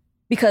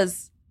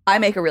 Because I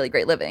make a really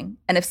great living.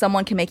 And if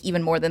someone can make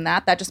even more than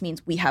that, that just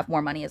means we have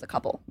more money as a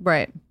couple.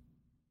 Right.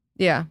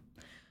 Yeah.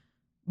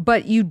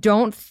 But you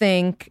don't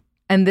think,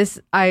 and this,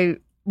 we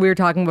were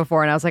talking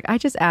before and I was like, I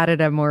just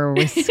added a more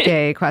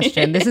risque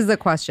question. This is the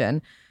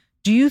question.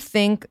 Do you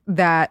think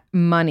that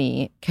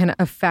money can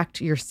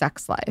affect your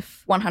sex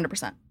life?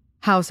 100%.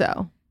 How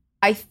so?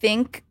 I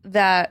think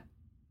that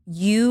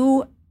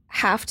you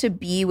have to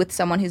be with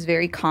someone who's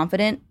very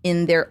confident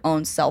in their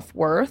own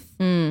self-worth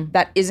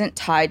that isn't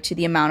tied to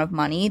the amount of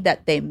money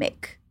that they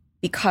make.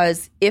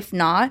 Because if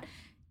not,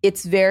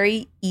 it's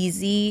very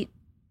easy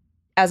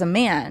as a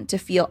man to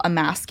feel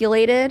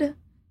emasculated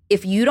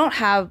if you don't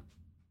have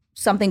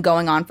something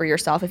going on for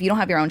yourself, if you don't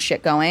have your own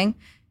shit going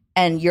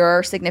and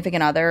your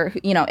significant other,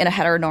 you know, in a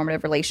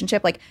heteronormative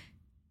relationship, like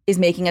is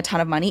making a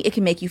ton of money, it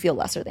can make you feel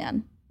lesser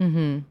than.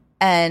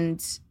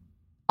 And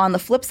on the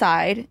flip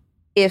side,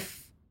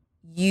 if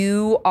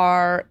you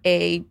are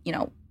a, you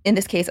know, in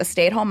this case, a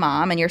stay-at-home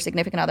mom and your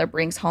significant other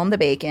brings home the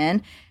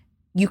bacon,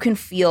 you can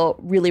feel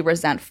really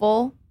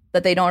resentful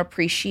that they don't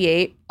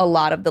appreciate a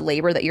lot of the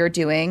labor that you're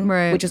doing,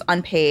 which is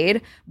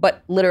unpaid,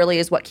 but literally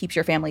is what keeps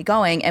your family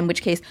going. In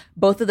which case,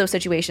 both of those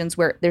situations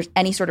where there's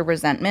any sort of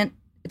resentment,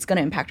 it's going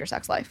to impact your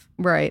sex life.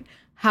 Right.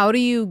 How do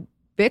you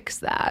fix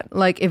that?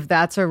 Like if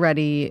that's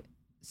already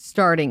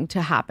starting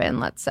to happen,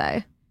 let's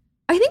say.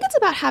 I think it's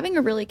about having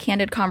a really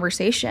candid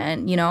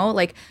conversation, you know,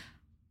 like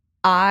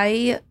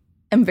I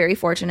am very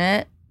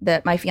fortunate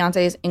that my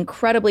fiance is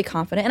incredibly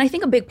confident. And I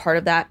think a big part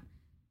of that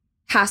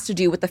has to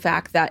do with the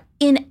fact that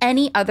in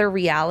any other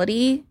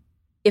reality,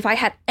 if I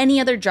had any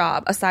other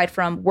job aside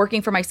from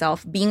working for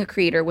myself, being a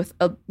creator with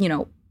a, you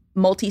know,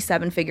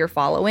 multi-7-figure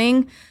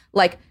following,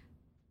 like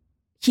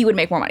he would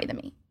make more money than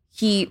me.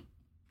 He,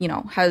 you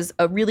know, has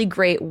a really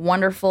great,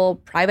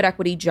 wonderful private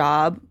equity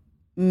job,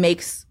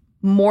 makes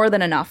more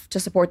than enough to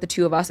support the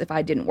two of us if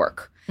I didn't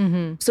work.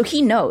 So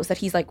he knows that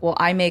he's like, well,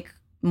 I make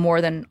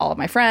more than all of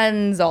my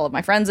friends'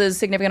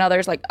 significant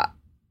others. Like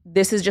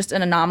this is just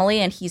an anomaly.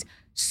 And he's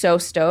so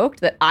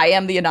stoked that I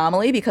am the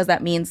anomaly because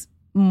that means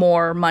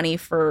more money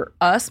for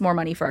us, more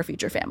money for our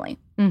future family.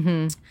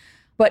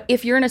 But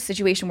if you're in a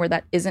situation where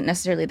that isn't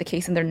necessarily the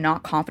case and they're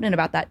not confident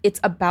about that,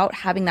 it's about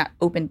having that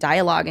open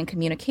dialogue and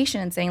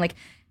communication and saying like,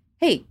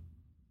 hey,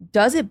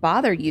 does it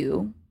bother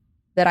you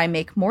that I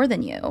make more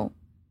than you?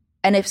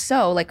 And if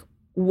so, like,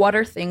 what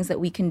are things that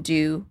we can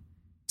do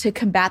to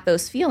combat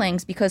those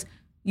feelings? Because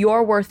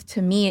your worth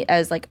to me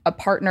as like a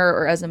partner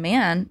or as a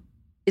man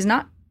is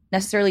not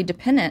necessarily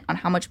dependent on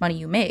how much money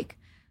you make.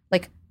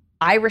 Like,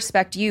 I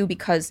respect you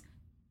because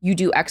you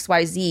do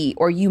XYZ,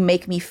 or you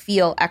make me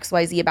feel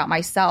XYZ about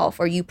myself,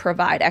 or you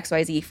provide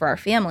XYZ for our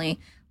family.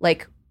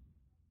 Like,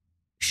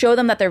 show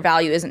them that their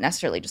value isn't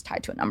necessarily just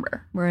tied to a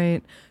number.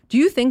 Right. Do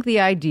you think the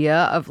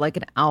idea of like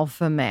an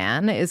alpha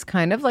man is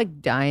kind of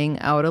like dying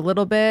out a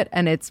little bit,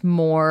 and it's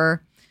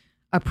more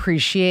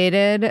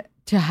appreciated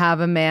to have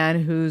a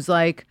man who's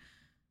like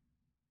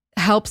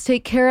helps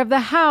take care of the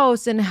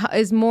house and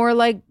is more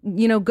like,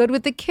 you know, good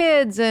with the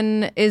kids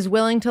and is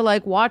willing to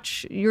like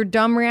watch your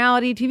dumb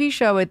reality TV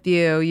show with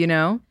you, you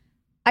know?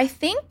 I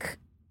think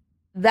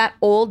that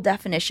old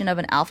definition of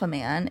an alpha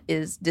man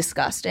is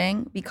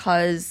disgusting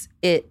because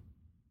it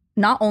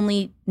not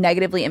only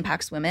negatively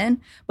impacts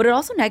women, but it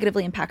also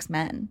negatively impacts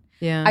men.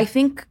 Yeah. I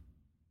think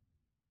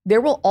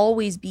there will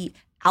always be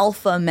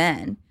alpha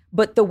men,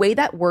 but the way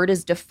that word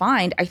is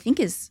defined, I think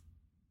is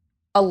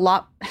a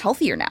lot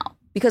healthier now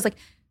because like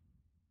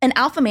an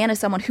alpha man is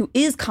someone who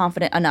is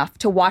confident enough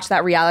to watch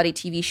that reality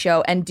TV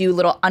show and do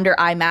little under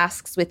eye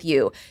masks with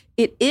you.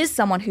 It is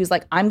someone who's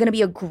like, I'm going to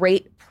be a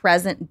great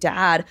present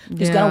dad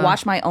who's going to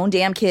watch my own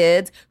damn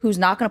kids, who's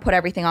not going to put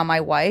everything on my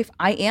wife.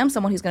 I am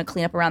someone who's going to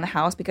clean up around the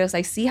house because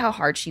I see how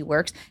hard she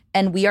works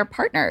and we are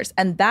partners.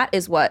 And that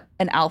is what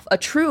a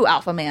true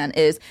alpha man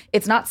is.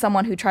 It's not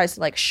someone who tries to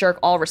like shirk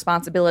all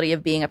responsibility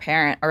of being a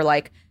parent or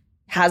like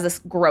has this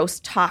gross,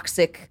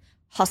 toxic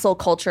hustle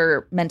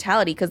culture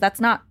mentality because that's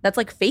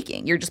like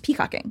faking. You're just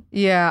peacocking.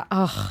 Yeah.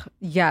 Oh,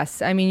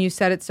 yes. I mean, you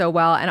said it so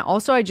well. And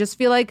also, I just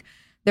feel like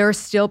there are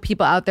still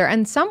people out there,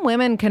 and some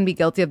women can be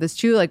guilty of this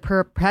too, like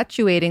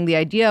perpetuating the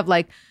idea of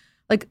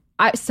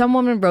some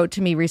woman wrote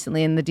to me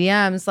recently in the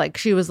DMs, like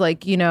she was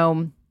like, you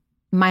know,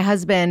 my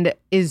husband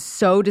is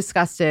so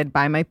disgusted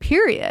by my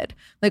period.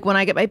 Like when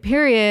I get my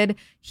period,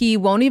 he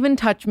won't even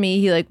touch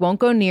me. He like won't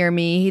go near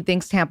me. He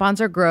thinks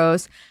tampons are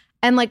gross.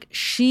 And like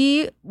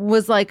she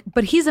was like,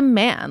 but he's a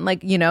man,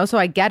 like, you know, so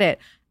I get it.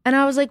 And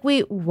I was like,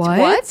 wait,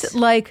 what?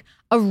 Like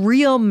a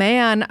real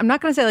man, I'm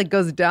not going to say like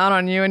goes down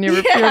on you and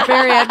your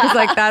period because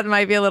like that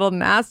might be a little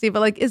nasty, but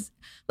like is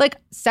like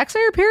sex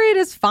on your period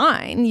is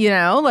fine, you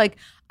know? Like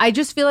I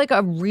just feel like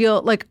a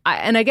real, like,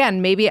 and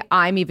again, maybe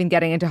I'm even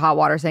getting into hot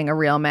water saying a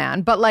real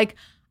man, but like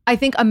I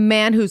think a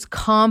man who's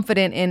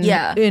confident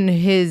in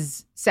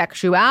his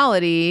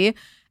sexuality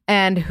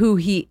and who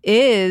he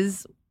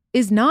is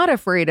not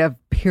afraid of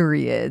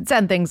periods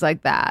and things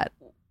like that.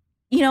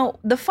 You know,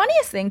 the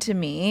funniest thing to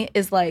me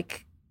is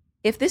like,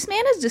 if this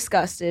man is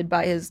disgusted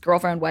by his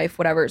girlfriend, wife,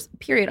 whatever's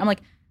period, I'm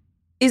like,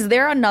 is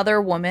there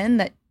another woman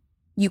that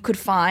you could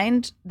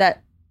find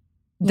that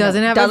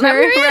doesn't have a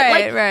period?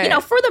 Right, right. You know,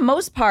 for the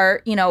most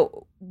part, you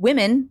know,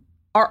 women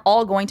are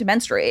all going to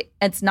menstruate.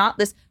 It's not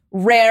this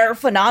rare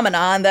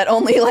phenomenon that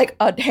only like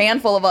a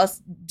handful of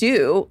us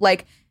do.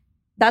 Like,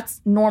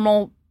 that's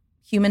normal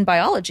human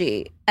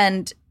biology.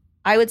 And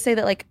I would say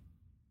that like,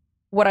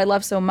 what I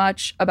love so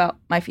much about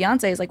my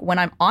fiance is like when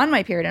I'm on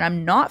my period and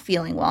I'm not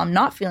feeling well, I'm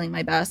not feeling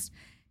my best,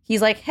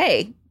 he's like,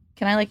 hey,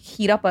 can I like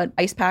heat up an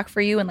ice pack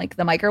for you in like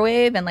the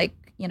microwave? And like,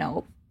 you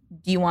know,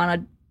 do you want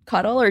to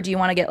cuddle or do you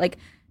want to get like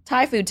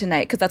Thai food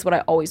tonight? Because that's what I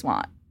always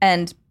want.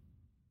 And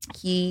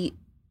he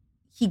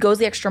goes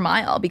the extra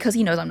mile because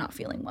he knows I'm not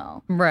feeling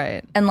well.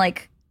 Right. And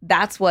like,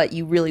 that's what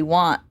you really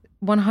want.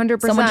 100%.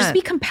 Someone just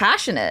be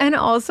compassionate. And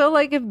also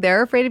like if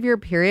they're afraid of your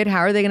period, how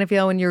are they going to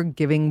feel when you're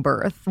giving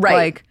birth? Right.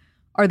 Like,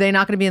 are they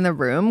not going to be in the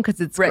room because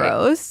it's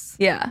gross?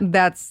 Yeah.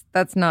 That's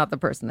not the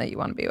person that you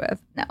want to be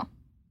with. No.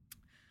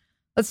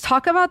 Let's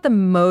talk about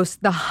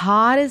the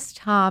hottest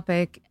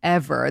topic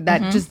ever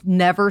that just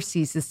never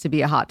ceases to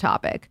be a hot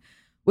topic,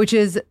 which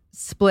is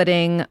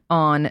splitting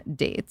on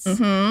dates.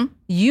 Mm-hmm.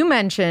 You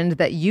mentioned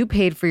that you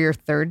paid for your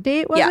third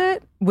date, was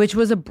it? Which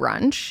was a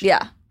brunch.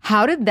 Yeah.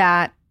 How did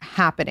that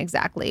happen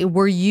exactly?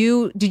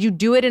 Did you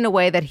do it in a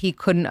way that he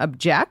couldn't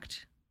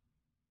object?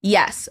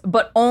 Yes,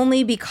 but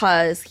only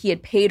because he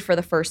had paid for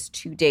the first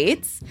 2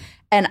 dates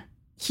and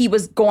he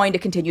was going to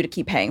continue to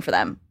keep paying for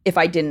them if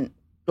I didn't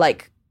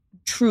like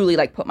truly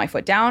like put my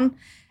foot down.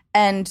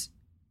 And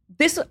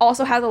this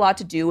also has a lot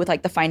to do with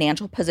like the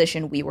financial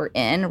position we were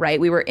in, right?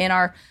 We were in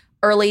our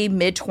early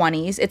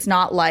mid-20s. It's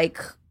not like,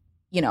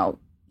 you know,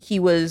 he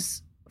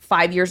was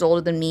 5 years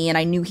older than me and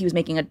I knew he was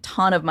making a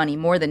ton of money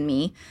more than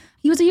me.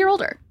 He was a year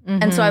older.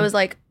 Mm-hmm. And so I was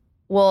like,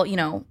 well, you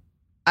know,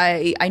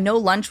 I know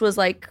lunch was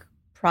like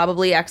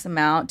probably X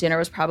amount. Dinner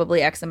was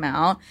probably X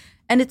amount.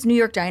 And it's New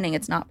York dining.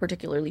 It's not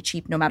particularly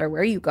cheap no matter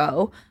where you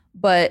go.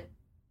 But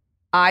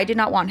I did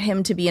not want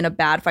him to be in a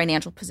bad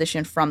financial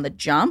position from the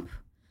jump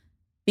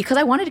because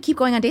I wanted to keep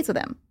going on dates with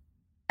him.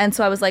 And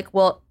so I was like,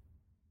 well,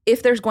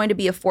 if there's going to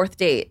be a fourth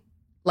date,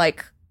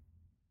 like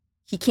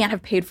he can't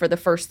have paid for the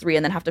first 3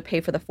 and then have to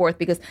pay for the fourth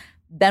because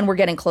then we're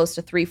getting close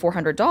to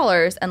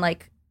 $300-$400. And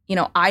like, you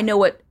know, I know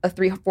what a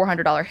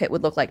 $300-$400 hit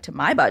would look like to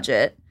my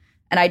budget.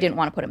 And I didn't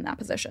want to put him in that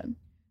position.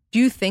 Do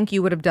you think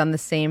you would have done the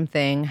same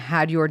thing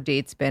had your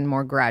dates been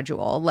more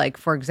gradual? Like,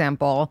 for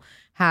example,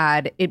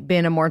 had it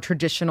been a more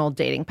traditional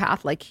dating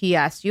path? Like he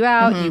asked you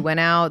out, you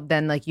went out,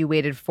 then like you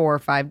waited 4 or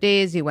 5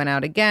 days, you went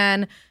out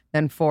again,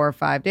 then 4 or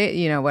 5 days,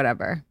 you know,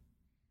 whatever.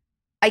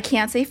 I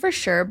can't say for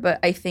sure, but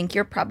I think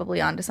you're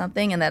probably onto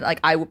something and that like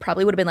I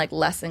probably would have been like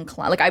less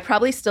inclined. Like I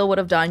probably still would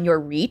have done your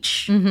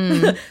reach,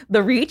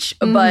 the reach,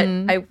 but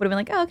I would have been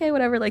like, oh, okay,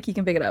 whatever. Like he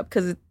can pick it up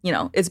because, you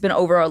know, it's been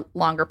over a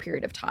longer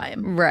period of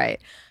time.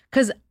 Right.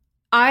 Because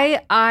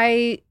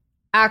I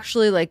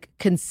actually like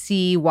can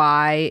see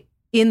why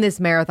in this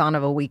marathon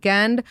of a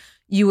weekend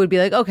you would be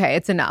like, okay,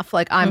 it's enough.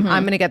 Like I'm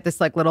gonna get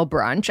this like little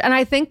brunch. And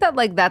I think that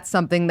like that's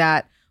something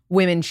that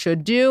women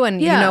should do.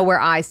 And you know where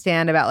I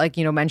stand about like,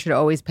 you know, men should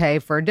always pay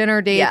for dinner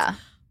dates. Yeah.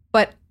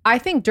 But I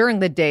think during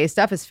the day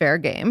stuff is fair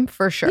game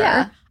for sure.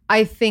 Yeah.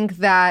 I think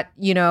that,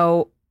 you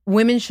know,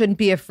 women shouldn't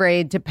be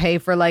afraid to pay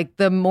for like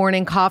the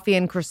morning coffee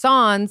and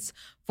croissants,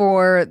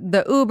 for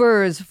the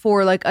Ubers,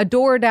 for like a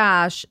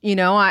DoorDash. You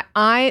know,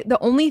 I the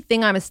only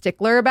thing I'm a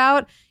stickler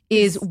about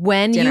is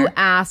when dinner. you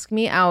ask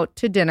me out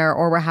to dinner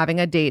or we're having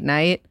a date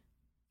night,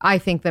 I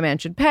think the man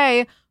should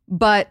pay.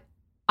 But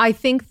I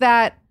think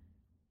that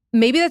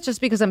maybe that's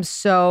just because I'm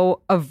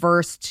so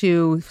averse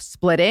to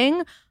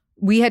splitting.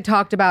 We had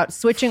talked about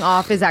switching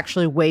off is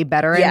actually way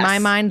better in my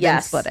mind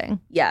than splitting.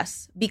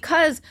 Yes,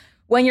 because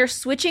when you're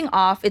switching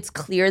off, it's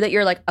clear that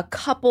you're like a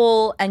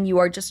couple and you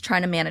are just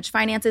trying to manage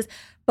finances.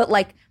 But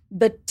like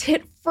the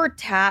tit for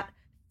tat,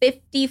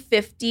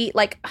 50-50,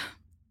 like,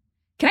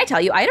 can I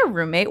tell you, I had a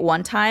roommate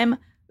one time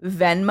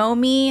Venmo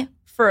me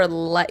for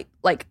like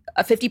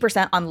a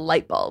 50% on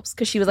light bulbs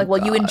because she was like,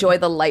 well, you enjoy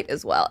the light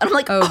as well. And I'm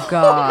like, oh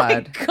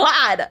God. My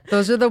God.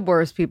 Those are the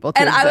worst people to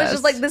And exist. I was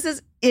just like, this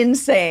is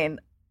insane.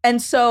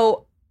 And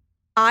so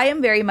I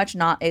am very much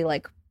not a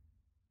like,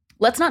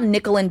 let's not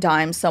nickel and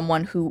dime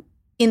someone who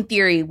in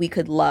theory we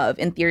could love,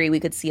 in theory we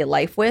could see a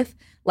life with.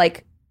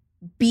 Like,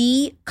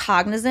 be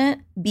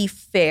cognizant, be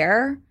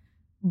fair,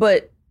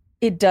 but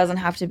it doesn't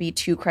have to be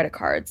 2 credit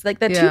cards. Like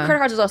the 2 credit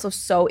cards is also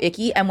so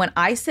icky. And when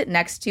I sit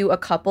next to a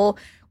couple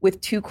with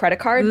 2 credit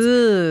cards,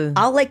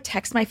 I'll like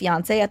text my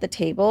fiance at the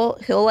table.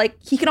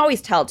 He can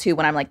always tell too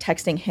when I'm like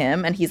texting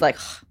him and he's like,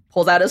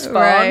 pulls out his phone.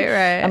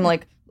 Right. I'm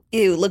like,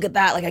 ew, look at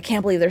that. Like, I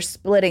can't believe they're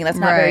splitting. That's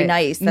not very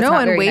nice. That's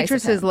not and very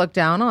waitresses nice of him. look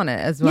down on it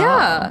as well.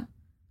 Yeah.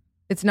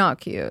 It's not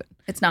cute.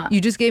 It's not. You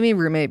just gave me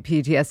roommate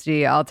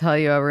PTSD. I'll tell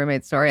you a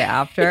roommate story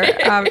after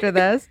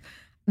this.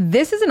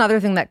 This is another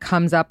thing that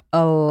comes up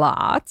a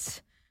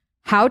lot.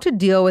 How to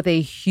deal with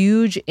a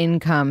huge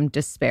income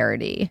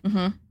disparity.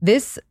 Mm-hmm.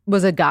 This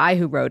was a guy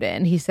who wrote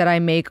in. He said, I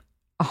make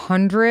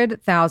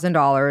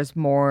 $100,000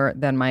 more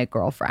than my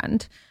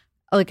girlfriend.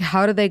 Like,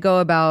 how do they go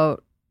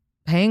about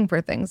paying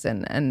for things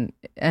and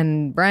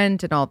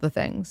rent and all the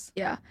things?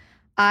 Yeah.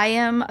 I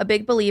am a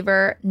big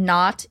believer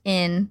not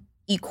in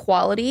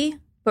equality,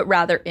 but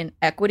rather in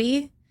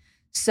equity.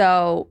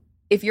 So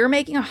if you're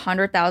making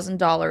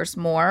 $100,000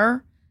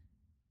 more,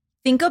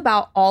 think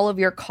about all of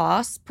your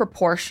costs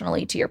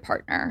proportionally to your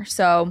partner.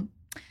 So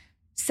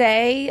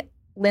say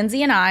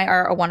Lindsay and I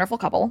are a wonderful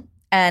couple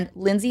and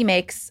Lindsay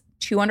makes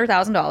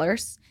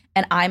 $200,000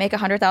 and I make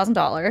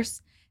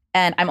 $100,000.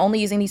 And I'm only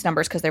using these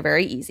numbers because they're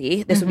very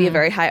easy. This would be a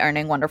very high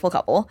earning, wonderful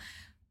couple.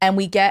 And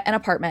we get an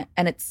apartment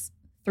and it's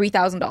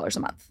 $3,000 a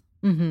month.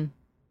 Mm-hmm.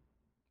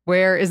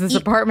 Where is this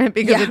apartment?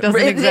 Because it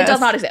doesn't exist. It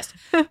does not exist.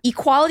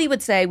 Equality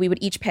would say we would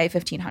each pay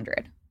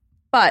 $1,500.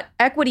 But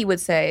equity would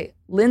say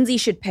Lindsay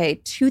should pay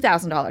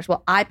 $2,000.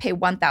 Well, I pay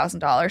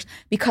 $1,000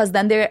 because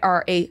then there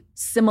are a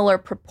similar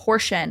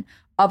proportion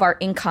of our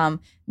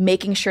income,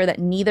 making sure that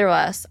neither of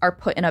us are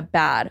put in a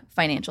bad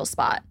financial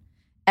spot.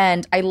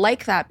 And I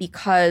like that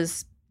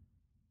because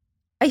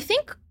I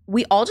think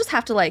we all just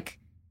have to like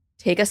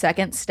take a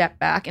second, step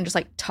back and just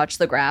like touch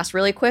the grass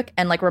really quick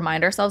and like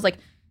remind ourselves like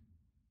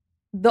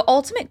the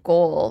ultimate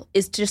goal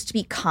is just to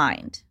be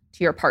kind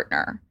to your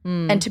partner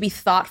and to be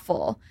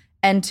thoughtful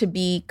and to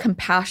be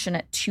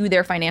compassionate to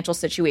their financial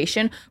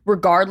situation,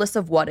 regardless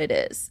of what it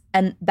is.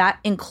 And that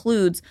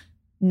includes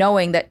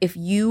knowing that if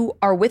you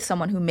are with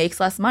someone who makes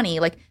less money,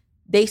 like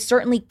they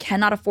certainly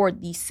cannot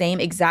afford the same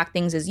exact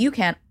things as you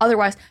can.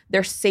 Otherwise,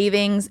 their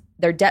savings,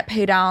 their debt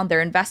pay down,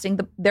 their investing,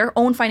 their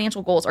own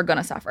financial goals are going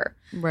to suffer.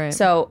 Right.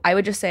 So I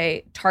would just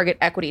say target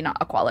equity, not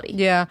equality.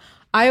 Yeah.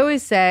 I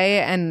always say,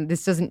 and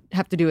this doesn't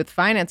have to do with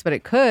finance, but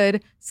it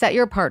could, set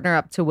your partner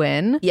up to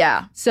win.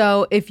 Yeah.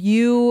 So if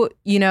you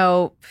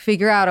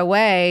figure out a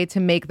way to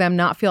make them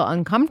not feel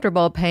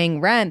uncomfortable paying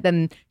rent,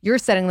 then you're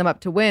setting them up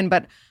to win.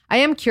 But I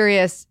am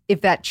curious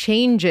if that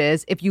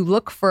changes if you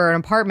look for an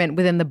apartment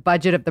within the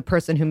budget of the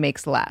person who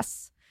makes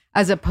less,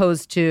 as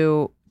opposed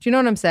to, do you know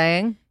what I'm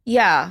saying?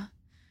 Yeah.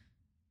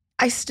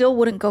 I still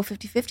wouldn't go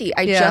 50-50.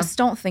 I just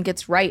don't think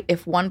it's right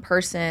if one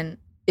person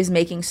is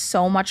making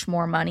so much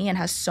more money and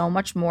has so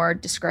much more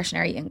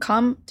discretionary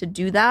income to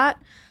do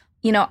that.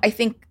 I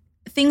think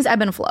things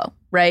ebb and flow,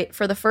 right?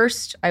 For the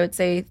first, I would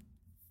say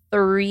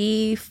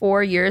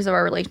 3-4 years of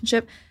our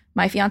relationship,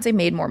 my fiance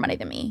made more money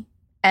than me.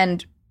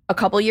 And a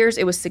couple years,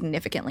 it was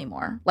significantly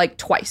more, like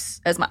twice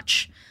as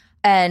much.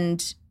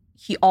 And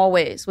he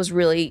always was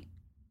really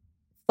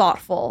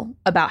thoughtful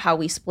about how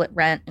we split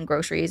rent and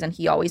groceries, and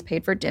he always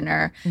paid for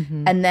dinner.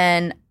 Mm-hmm. And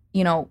then,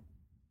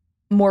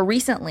 more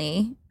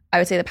recently, I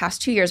would say the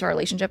past 2 years of our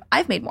relationship,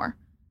 I've made more,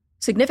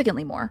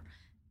 significantly more.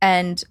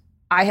 And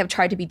I have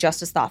tried to be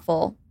just as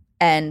thoughtful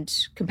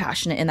and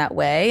compassionate in that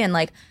way. And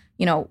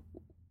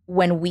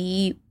when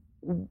we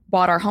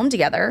bought our home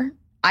together,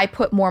 I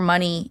put more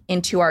money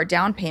into our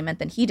down payment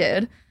than he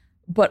did.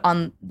 But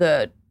on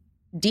the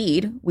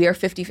deed, we are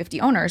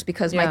 50-50 owners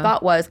because my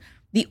thought was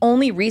the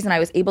only reason I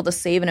was able to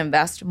save and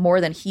invest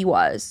more than he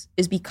was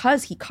is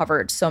because he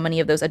covered so many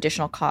of those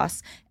additional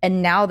costs.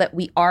 And now that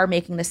we are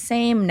making the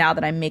same, now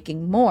that I'm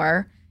making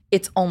more,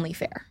 it's only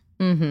fair.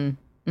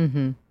 Mm-hmm.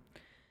 Mm-hmm.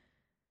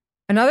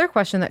 Another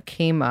question that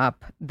came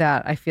up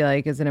that I feel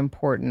like is an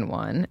important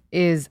one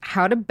is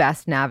how to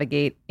best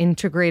navigate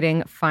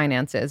integrating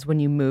finances when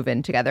you move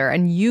in together.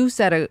 And you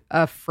said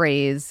a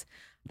phrase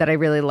that I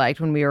really liked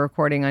when we were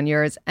recording on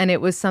yours. And it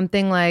was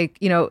something like,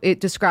 it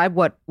described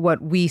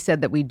what we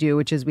said that we do,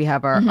 which is we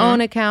have our own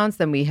accounts,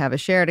 then we have a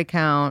shared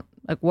account.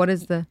 Like, what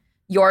is the...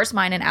 Yours,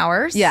 mine, and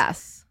ours?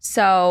 Yes.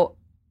 So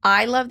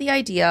I love the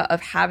idea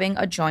of having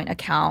a joint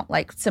account,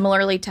 like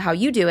similarly to how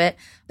you do it,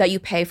 that you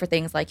pay for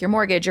things like your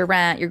mortgage, your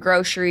rent, your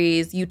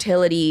groceries,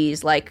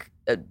 utilities, like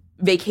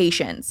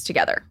vacations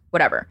together,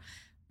 whatever.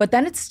 But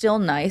then it's still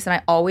nice. And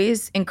I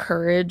always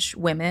encourage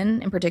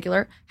women in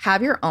particular,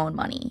 have your own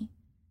money,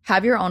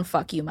 have your own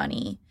fuck you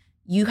money.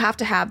 You have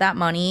to have that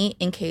money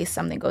in case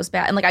something goes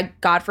bad. And like,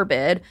 God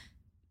forbid,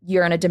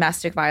 you're in a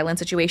domestic violence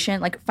situation.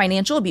 Like,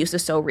 financial abuse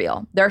is so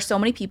real. There are so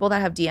many people that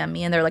have DM'd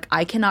me and they're like,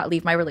 I cannot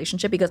leave my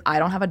relationship because I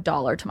don't have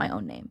 $1 to my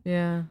own name.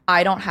 Yeah.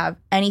 I don't have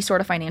any sort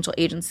of financial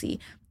agency.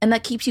 And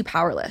that keeps you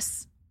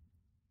powerless.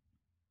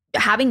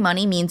 Having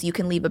money means you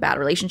can leave a bad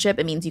relationship.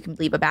 It means you can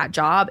leave a bad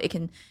job. It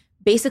can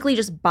basically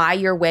just buy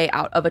your way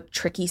out of a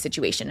tricky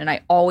situation. And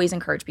I always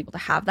encourage people to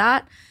have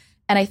that.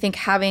 And I think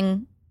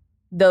having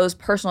those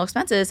personal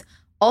expenses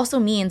also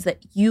means that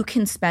you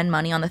can spend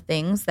money on the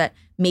things that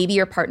maybe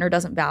your partner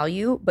doesn't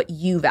value, but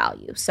you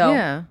value. So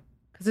yeah,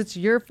 because it's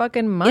your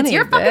fucking money. It's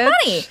your fucking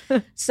bitch.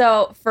 money.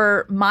 So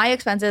for my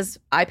expenses,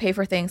 I pay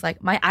for things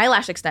like my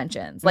eyelash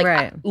extensions, like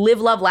Right. Live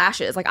Love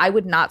lashes. Like, I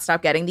would not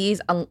stop getting these,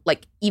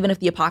 like, even if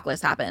the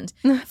apocalypse happened.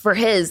 For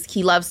his,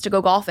 he loves to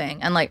go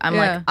golfing, and like I'm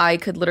Yeah. like, I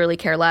could literally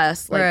care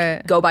less. Like,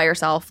 Right. go by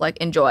yourself, like,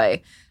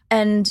 enjoy.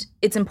 And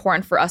it's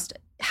important for us to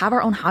have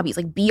our own hobbies,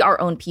 like, be our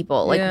own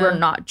people. Like, Yeah. we're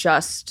not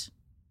just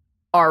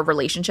our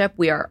relationship,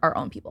 we are our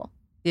own people.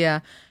 Yeah.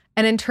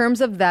 And in terms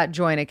of that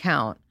joint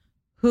account,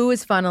 who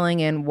is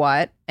funneling in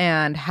what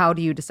and how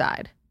do you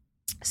decide?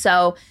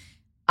 So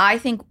I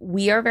think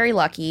we are very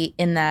lucky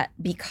in that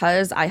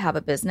because I have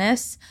a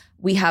business,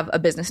 we have a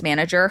business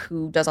manager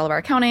who does all of our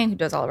accounting, who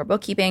does all of our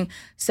bookkeeping.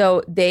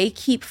 So they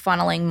keep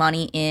funneling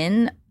money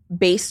in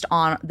based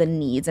on the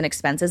needs and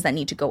expenses that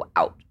need to go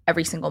out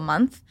every single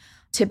month.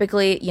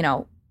 Typically, you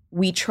know,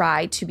 we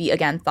try to be,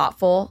 again,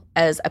 thoughtful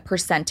as a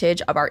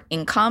percentage of our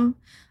income.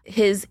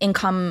 His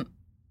income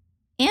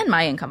and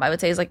my income, I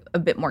would say, is like a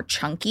bit more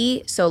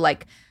chunky. So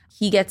like,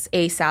 he gets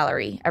a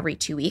salary every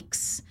 2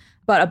 weeks,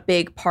 but a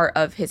big part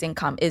of his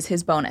income is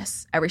his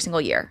bonus every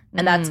single year.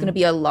 And that's going to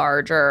be a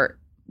larger,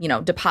 you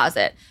know,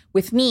 deposit.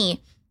 With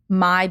me,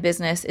 my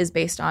business is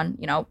based on,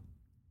 you know,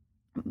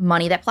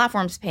 money that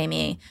platforms pay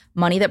me,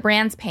 money that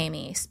brands pay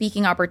me,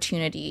 speaking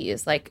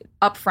opportunities, like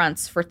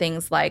upfronts for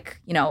things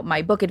like, you know,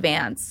 my book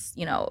advance,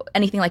 you know,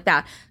 anything like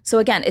that. So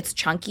again, it's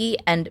chunky.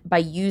 And by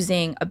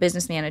using a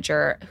business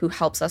manager who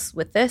helps us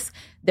with this,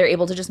 they're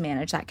able to just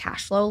manage that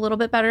cash flow a little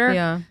bit better.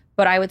 Yeah.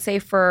 But I would say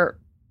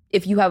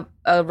if you have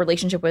a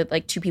relationship with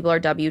like two people or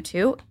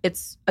W-2,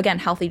 it's, again,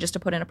 healthy just to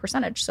put in a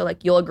percentage. So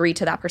like, you'll agree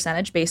to that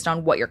percentage based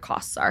on what your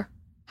costs are.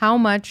 How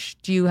much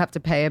do you have to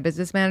pay a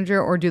business manager,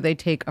 or do they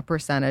take a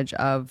percentage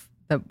of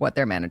what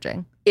they're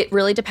managing? It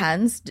really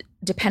depends.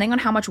 Depending on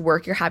how much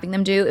work you're having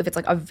them do, if it's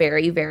like a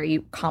very,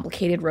 very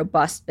complicated,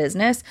 robust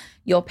business,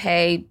 you'll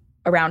pay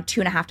around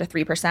 2.5% to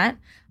 3%,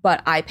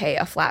 but I pay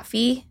a flat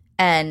fee,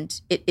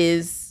 and it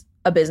is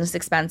a business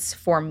expense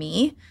for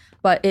me,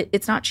 but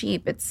it's not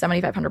cheap. It's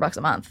 $7,500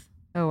 a month.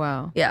 Oh,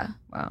 wow. Yeah.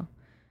 Wow.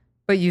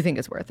 But you think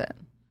it's worth it?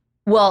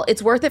 Well,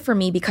 it's worth it for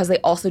me because they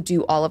also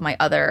do all of my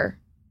other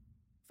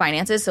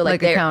finances. So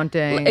like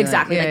accounting.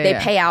 Exactly. Yeah, like yeah, they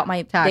pay out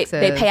my taxes.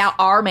 they pay out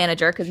our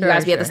manager, because you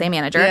guys be at the same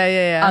manager.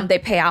 Yeah. They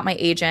pay out my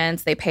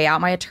agents, they pay out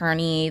my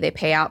attorney, they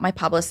pay out my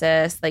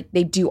publicist. Like,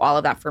 they do all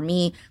of that for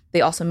me. They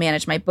also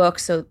manage my book.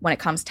 So when it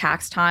comes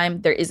tax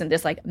time, there isn't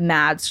this like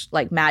mad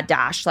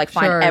dash to like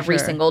find every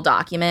single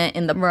document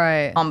in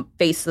the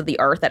face of the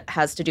earth that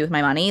has to do with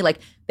my money. Like,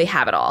 they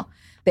have it all.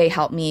 They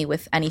help me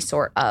with any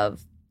sort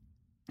of,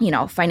 you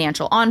know,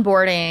 financial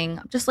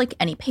onboarding, just like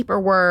any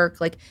paperwork.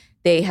 Like,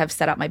 they have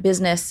set up my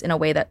business in a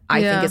way that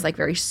I think is like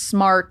very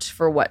smart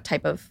for what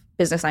type of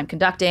business I'm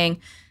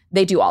conducting.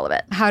 They do all of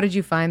it. How did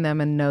you find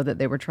them and know that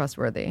they were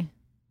trustworthy?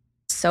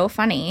 So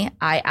funny.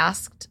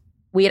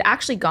 We had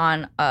actually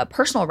gone a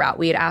personal route.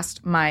 We had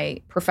asked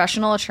my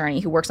professional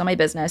attorney who works on my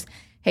business,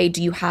 hey,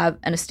 do you have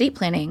an estate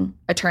planning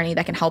attorney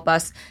that can help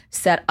us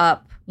set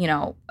up, you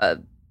know,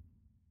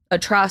 a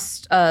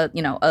trust,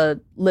 you know, a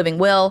living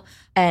will?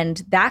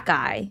 And that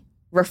guy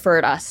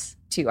referred us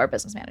to our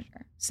business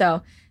manager.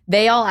 So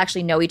they all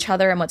actually know each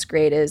other. And what's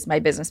great is my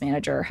business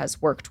manager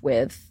has worked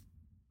with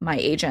my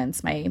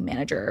agents, my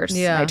managers,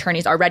 my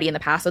attorneys already in the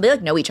past. So they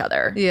like know each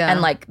other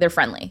and like they're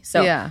friendly.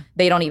 So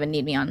they don't even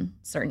need me on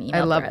certain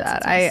email threads. I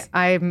love that.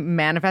 I'm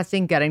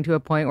manifesting getting to a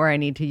point where I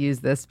need to use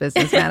this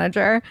business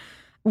manager.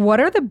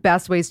 What are the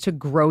best ways to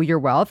grow your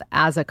wealth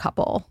as a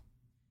couple?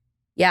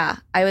 Yeah,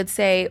 I would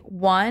say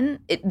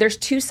there's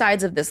two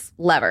sides of this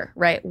lever,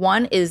 right?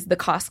 One is the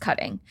cost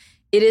cutting.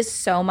 It is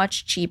so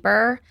much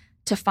cheaper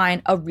to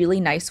find a really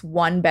nice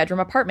 1-bedroom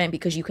apartment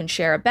because you can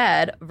share a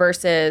bed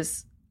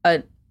versus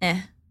a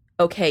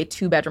okay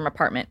 2-bedroom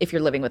apartment if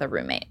you're living with a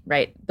roommate,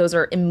 right? Those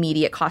are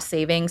immediate cost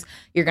savings.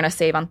 You're going to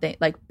save on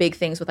like big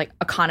things with like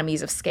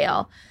economies of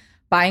scale.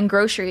 Buying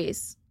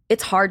groceries.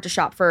 It's hard to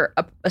shop for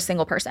a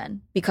single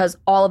person because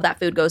all of that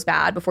food goes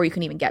bad before you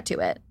can even get to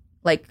it.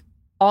 Like,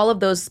 all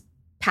of those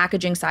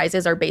packaging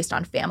sizes are based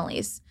on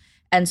families.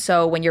 And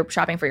so when you're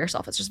shopping for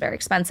yourself, it's just very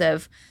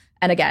expensive.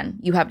 And again,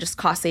 you have just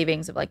cost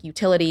savings of like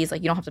utilities.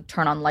 Like you don't have to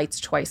turn on lights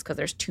twice because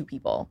there's 2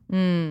 people.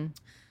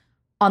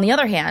 On the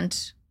other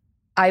hand,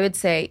 I would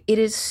say it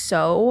is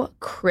so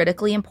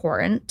critically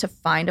important to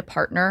find a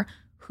partner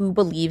who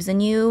believes in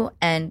you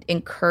and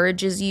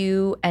encourages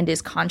you and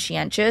is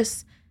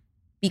conscientious,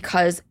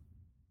 because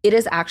it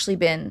has actually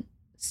been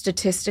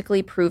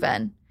statistically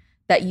proven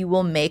that you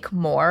will make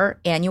more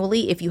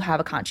annually if you have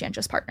a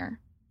conscientious partner.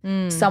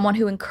 Someone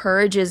who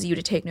encourages you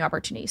to take new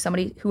opportunities,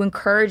 somebody who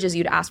encourages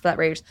you to ask for that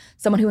raise,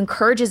 someone who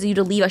encourages you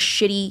to leave a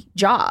shitty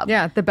job.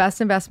 Yeah, the best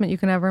investment you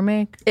can ever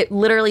make. It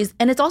literally is,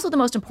 and it's also the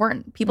most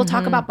important. People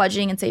talk about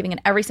budgeting and saving in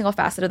every single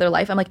facet of their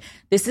life. I'm like,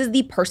 this is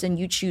the person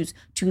you choose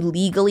to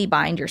legally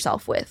bind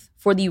yourself with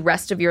for the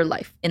rest of your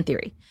life, in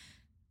theory.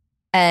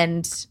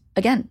 And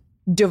again,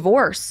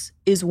 divorce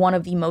is one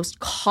of the most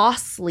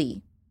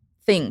costly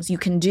things you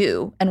can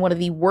do and one of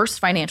the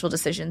worst financial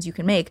decisions you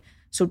can make.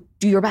 So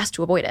do your best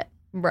to avoid it.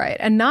 Right.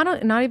 And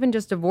not even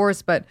just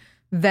divorce, but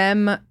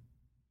them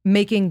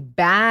making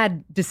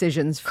bad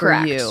decisions for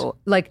you.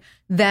 Like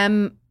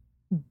them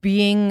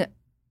being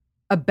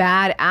a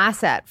bad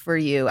asset for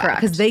you.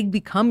 Because they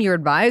become your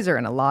advisor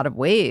in a lot of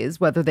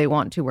ways, whether they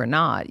want to or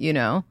not, you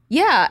know?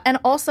 Yeah. And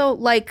also,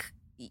 like,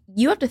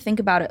 you have to think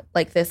about it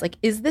like this. Like,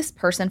 is this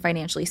person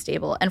financially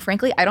stable? And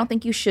frankly, I don't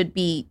think you should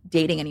be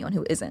dating anyone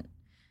who isn't.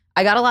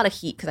 I got a lot of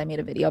heat because I made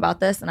a video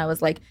about this. And I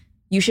was like,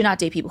 you should not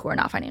date people who are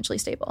not financially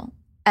stable.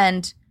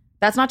 And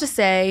that's not to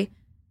say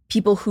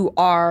people who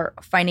are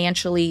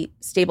financially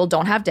stable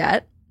don't have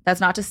debt. That's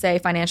not to say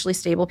financially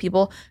stable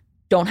people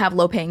don't have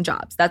low-paying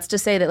jobs. That's to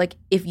say that, like,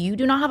 if you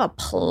do not have a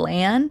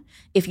plan,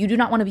 if you do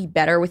not want to be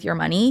better with your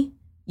money,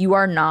 you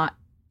are not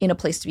in a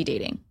place to be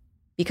dating.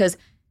 Because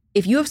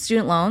if you have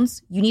student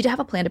loans, you need to have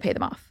a plan to pay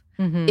them off.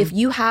 If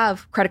you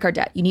have credit card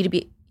debt, you need to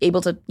be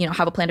able to,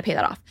 have a plan to pay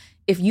that off.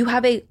 If you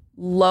have a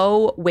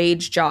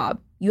low-wage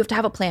job, you have to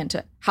have a plan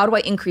to, how do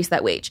I increase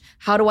that wage?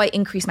 How do I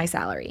increase my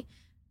salary?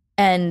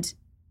 And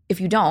if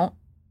you don't,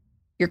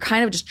 you're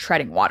kind of just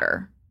treading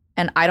water.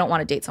 And I don't want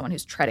to date someone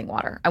who's treading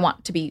water. I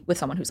want to be with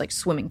someone who's like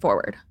swimming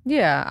forward.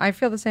 Yeah, I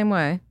feel the same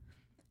way.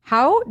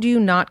 How do you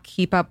not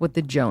keep up with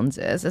the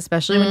Joneses,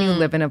 especially when you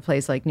live in a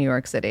place like New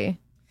York City?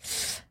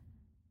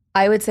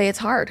 I would say it's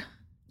hard.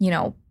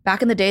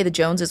 Back in the day, the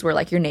Joneses were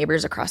like your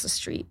neighbors across the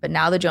street. But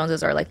now the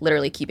Joneses are like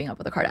literally keeping up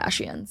with the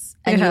Kardashians.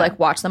 And you like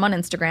watch them on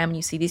Instagram and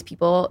you see these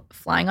people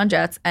flying on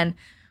jets. And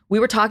we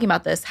were talking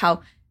about this,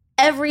 how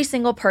every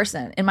single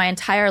person in my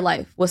entire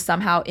life was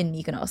somehow in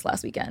Mykonos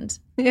last weekend.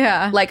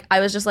 Yeah. Like, I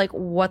was just like,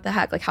 what the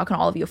heck? Like, how can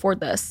all of you afford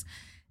this?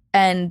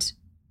 And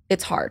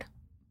it's hard.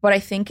 But I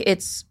think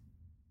it's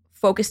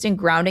focused in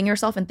grounding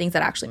yourself in things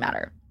that actually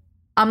matter.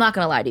 I'm not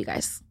going to lie to you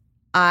guys.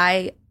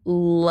 I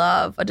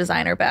love a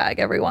designer bag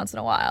every once in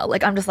a while.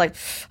 Like, I'm just like,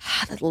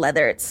 that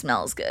leather, it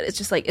smells good. It's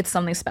just like, it's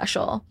something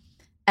special.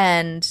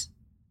 And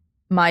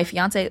my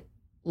fiance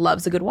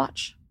loves a good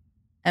watch.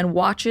 And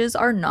watches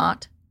are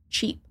not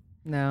cheap.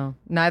 No,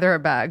 neither are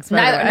bags.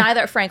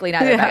 Frankly,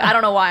 neither are bags. I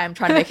don't know why I'm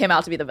trying to make him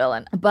out to be the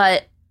villain.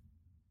 But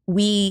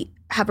we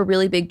have a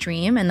really big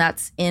dream, and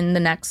that's in the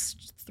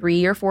next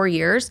 3 or 4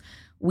 years,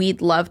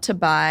 we'd love to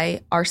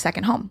buy our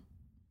second home.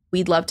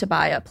 We'd love to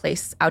buy a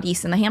place out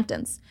east in the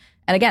Hamptons.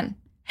 And again,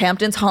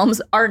 Hamptons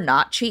homes are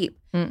not cheap.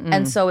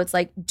 And so it's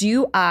like,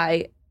 do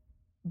I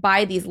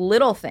buy these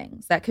little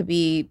things that could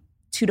be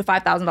 $2,000 to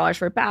 $5,000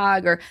 for a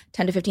bag or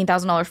 $10,000 to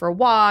 $15,000 for a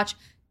watch,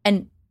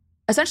 and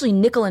essentially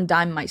nickel and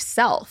dime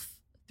myself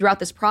throughout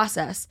this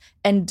process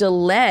and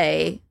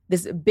delay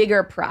this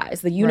bigger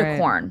prize, the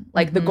unicorn,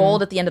 like the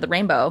gold at the end of the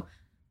rainbow?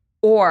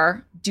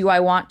 Or do I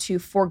want to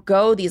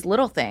forego these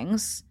little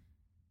things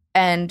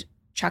and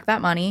chuck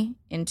that money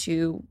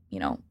into,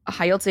 a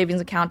high yield savings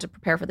account to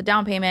prepare for the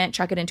down payment,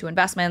 chuck it into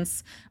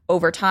investments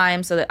over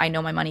time so that I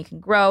know my money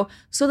can grow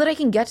so that I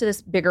can get to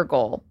this bigger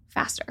goal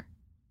faster?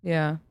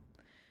 Yeah.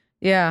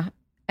 Yeah.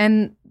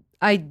 And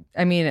I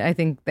mean, I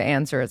think the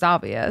answer is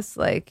obvious.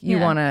 Like, you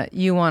want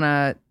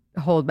to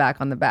hold back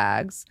on the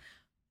bags.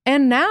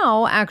 And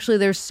now, actually,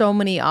 there's so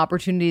many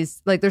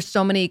opportunities. Like, there's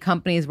so many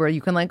companies where you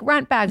can like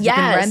rent bags. Yes.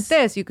 You can rent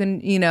this. You can,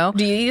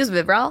 Do you use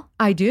Vivrel?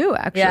 I do,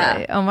 actually.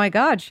 Yeah. Oh my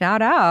God,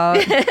 shout out.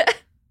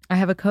 I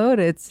have a code.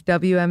 It's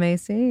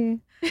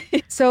WMAC.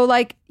 So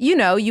like,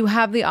 you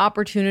have the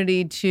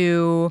opportunity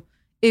to,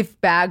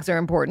 if bags are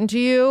important to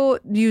you,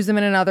 use them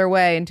in another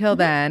way until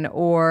then.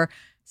 Or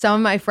some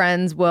of my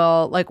friends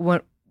will, like,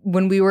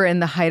 when we were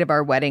in the height of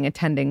our wedding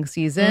attending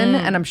season,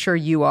 and I'm sure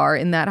you are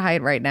in that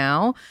height right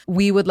now,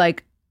 we would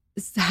like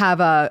have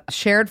a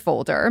shared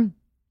folder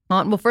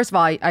on, well, first of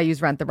all, I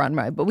use Rent the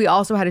Runway, but we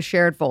also had a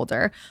shared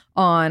folder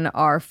on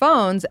our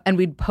phones, and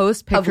we'd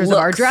post pictures of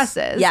our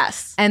dresses.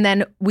 Yes. And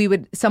then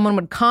someone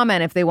would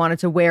comment if they wanted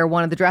to wear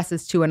one of the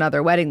dresses to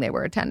another wedding they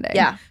were attending.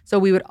 Yeah. So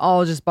we would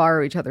all just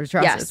borrow each other's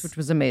dresses, which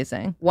was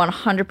amazing.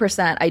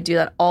 100%. I do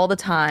that all the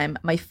time.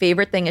 My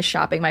favorite thing is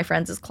shopping my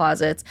friends'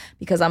 closets,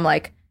 because I'm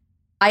like,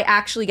 I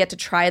actually get to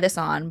try this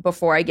on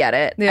before I get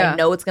it. Yeah. I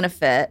know it's going to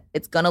fit.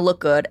 It's going to look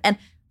good. And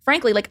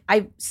frankly, like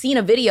I've seen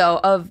a video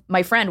of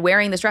my friend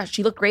wearing this dress.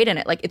 She looked great in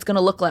it. Like it's going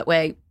to look that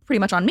way pretty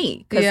much on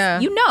me. Because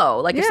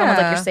like if someone's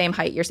like your same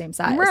height, your same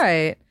size.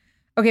 Right.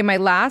 Okay, my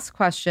last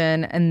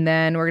question, and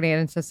then we're going to get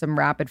into some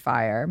rapid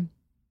fire.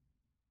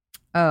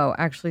 Oh,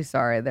 actually,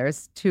 sorry.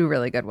 There's 2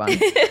 really good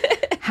ones.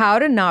 How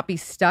to not be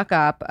stuck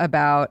up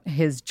about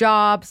his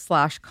job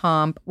 /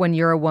 comp when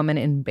you're a woman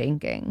in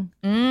banking.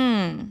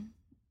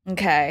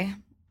 Okay.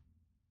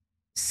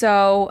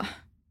 So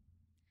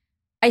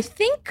I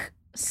think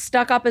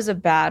stuck up is a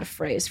bad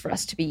phrase for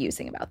us to be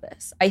using about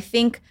this. I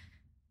think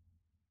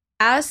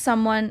as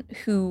someone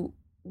who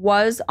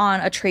was on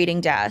a trading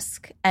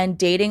desk and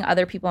dating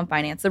other people in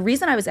finance, the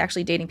reason I was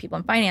actually dating people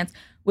in finance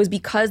was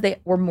because they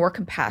were more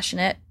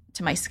compassionate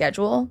to my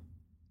schedule.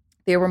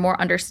 They were more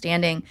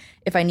understanding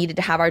if I needed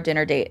to have our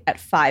dinner date at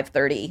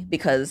 5:30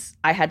 because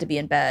I had to be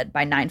in bed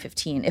by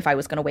 9:15 if I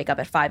was going to wake up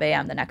at 5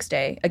 a.m. the next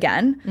day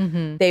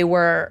again. They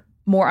were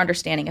more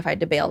understanding if I had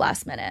to bail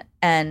last minute.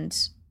 And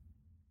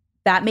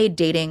that made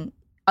dating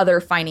other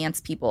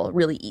finance people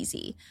really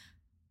easy.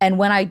 And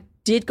when I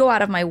did go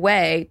out of my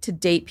way to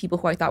date people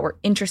who I thought were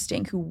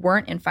interesting, who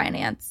weren't in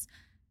finance,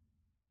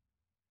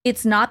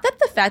 it's not that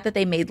the fact that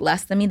they made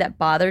less than me that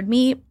bothered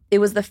me. It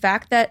was the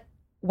fact that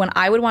when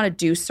I would want to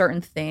do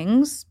certain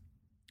things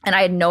and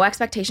I had no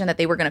expectation that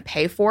they were going to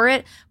pay for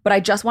it, but I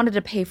just wanted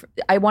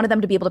I wanted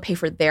them to be able to pay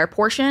for their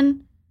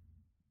portion,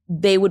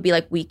 they would be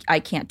like, I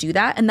can't do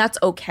that. And that's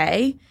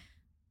okay.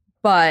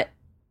 But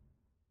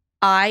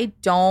I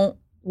don't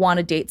want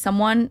to date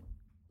someone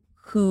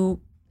who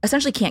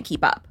essentially can't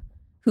keep up,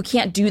 who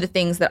can't do the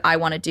things that I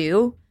want to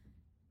do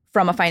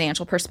from a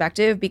financial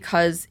perspective,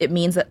 because it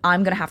means that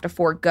I'm going to have to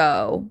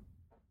forego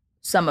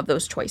some of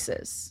those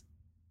choices.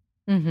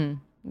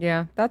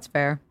 Yeah, that's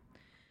fair.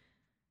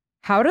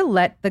 How to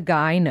let the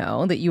guy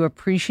know that you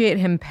appreciate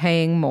him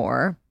paying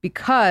more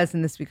because,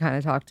 and this we kind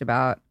of talked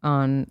about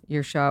on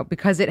your show,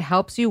 because it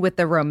helps you with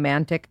the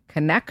romantic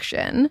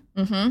connection,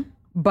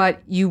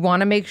 but you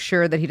want to make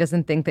sure that he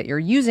doesn't think that you're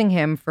using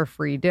him for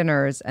free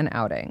dinners and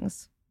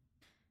outings.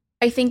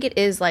 I think it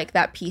is like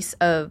that piece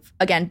of,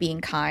 again, being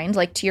kind,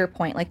 like to your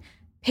point, like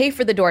pay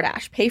for the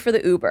DoorDash, pay for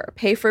the Uber,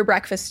 pay for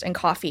breakfast and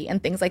coffee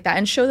and things like that,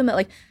 and show them that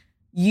like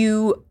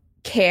you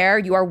care,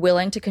 you are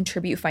willing to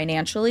contribute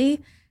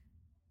financially.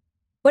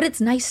 But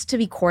it's nice to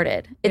be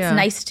courted. It's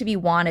nice to be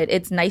wanted.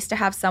 It's nice to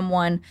have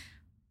someone,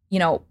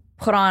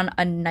 put on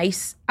a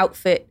nice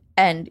outfit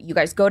and you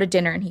guys go to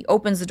dinner and he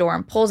opens the door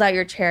and pulls out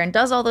your chair and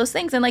does all those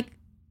things. And like,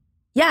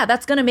 yeah,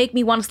 that's going to make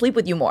me want to sleep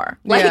with you more.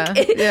 Like,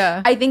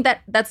 I think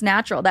that's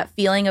natural, that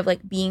feeling of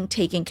like being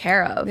taken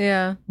care of.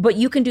 Yeah. But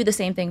you can do the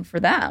same thing for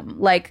them.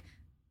 Like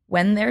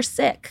when they're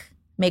sick,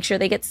 make sure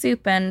they get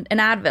soup and an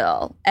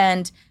Advil.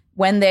 And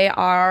when they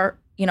are,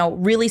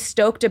 really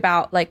stoked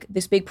about like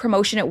this big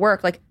promotion at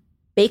work, like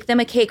bake them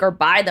a cake or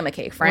buy them a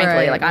cake,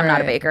 frankly. Like I'm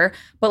not a baker,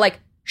 but like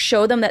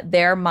show them that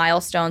their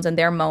milestones and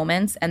their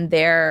moments and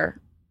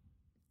their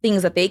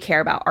things that they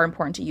care about are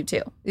important to you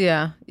too.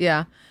 Yeah.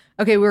 Yeah.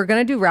 Okay, we're going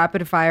to do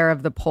rapid fire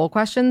of the poll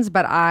questions,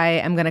 but I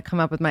am going to come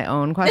up with my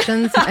own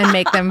questions and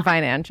make them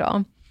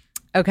financial.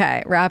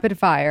 Okay, rapid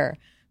fire.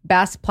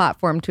 Best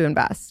platform to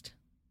invest.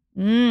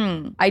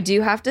 I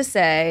do have to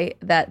say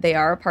that they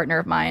are a partner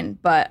of mine,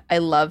 but I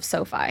love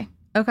SoFi.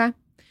 Okay.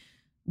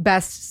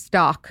 Best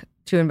stock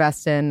to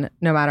invest in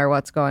no matter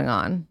what's going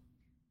on.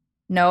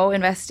 No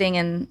investing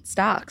in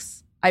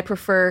stocks. I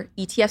prefer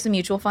ETFs and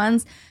mutual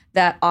funds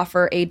that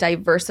offer a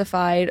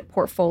diversified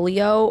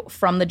portfolio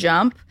from the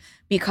jump.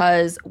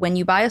 Because when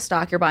you buy a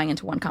stock, you're buying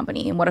into one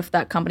company. And what if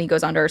that company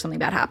goes under or something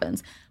bad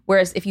happens?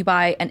 Whereas if you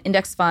buy an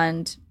index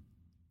fund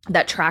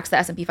that tracks the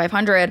S&P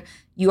 500,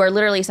 you are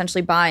literally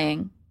essentially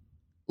buying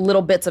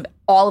little bits of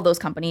all of those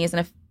companies. And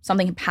if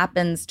something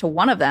happens to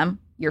one of them,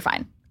 you're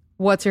fine.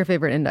 What's your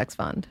favorite index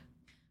fund?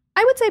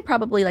 I would say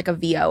probably like a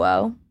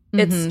VOO.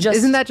 It's just...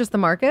 Isn't that just the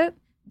market?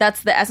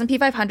 That's the S&P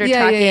 500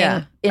 tracking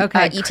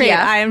ETF. Great.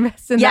 I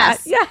invest in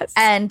that. Yes.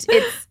 And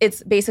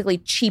it's basically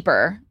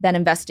cheaper than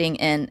investing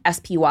in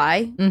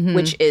SPY,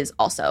 which is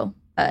also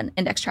an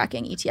index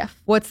tracking ETF.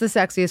 What's the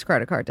sexiest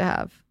credit card to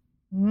have?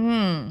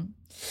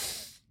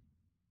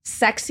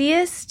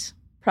 Sexiest?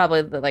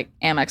 Probably the like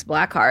Amex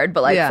Black Card,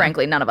 but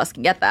frankly, none of us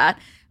can get that.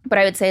 But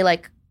I would say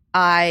like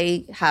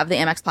I have the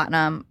Amex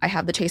Platinum. I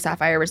have the Chase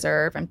Sapphire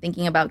Reserve. I'm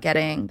thinking about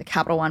getting the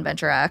Capital One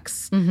Venture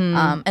X.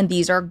 And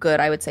these are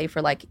good, I would say,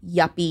 for like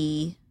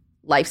yuppie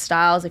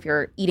lifestyles. If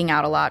you're eating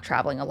out a lot,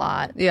 traveling a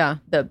lot,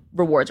 the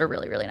rewards are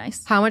really, really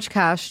nice. How much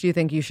cash do you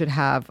think you should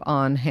have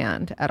on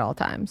hand at all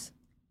times?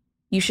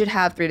 You should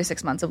have 3 to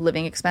 6 months of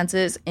living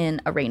expenses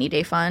in a rainy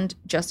day fund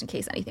just in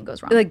case anything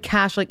goes wrong. Like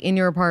cash, like in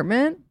your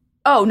apartment?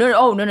 Oh,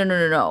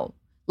 no.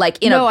 Like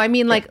I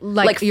mean like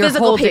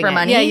physical paper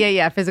money.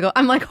 Yeah, physical.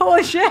 I'm like,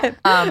 holy shit.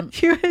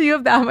 You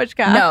have that much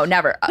cash? No,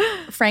 never.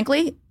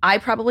 Frankly, I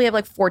probably have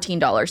like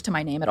 $14 to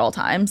my name at all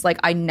times. Like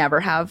I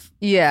never have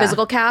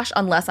physical cash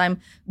unless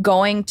I'm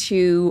going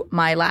to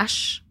my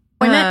lash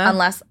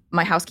unless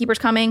my housekeeper's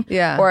coming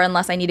Yeah. or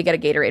unless I need to get a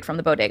Gatorade from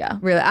the bodega.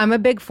 Really, I'm a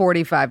big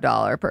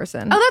 $45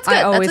 person. Oh, that's good.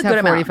 I always That's a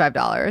good have amount.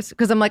 $45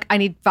 because I'm like, I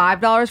need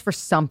 $5 for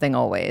something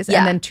always, Yeah.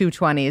 and then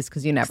 $2.20s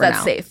because you never That's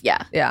know. safe.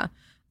 Yeah. Yeah.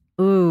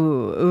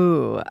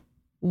 Ooh.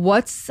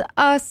 What's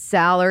a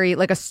salary,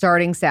 like a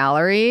starting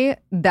salary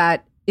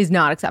that is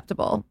not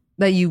acceptable,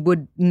 that you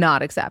would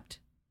not accept?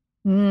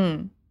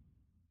 And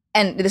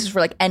this is for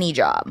like any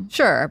job.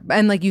 Sure.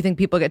 And like you think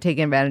people get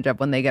taken advantage of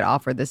when they get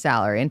offered the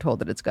salary and told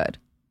that it's good?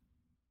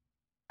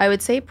 I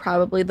would say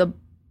probably the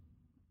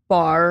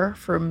bar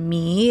for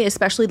me,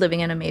 especially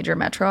living in a major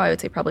metro, I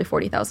would say probably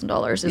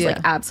 $40,000 is like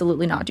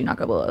absolutely not, do not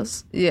go below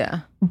those.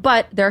 Yeah.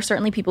 But there are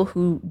certainly people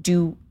who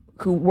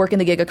work in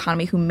the gig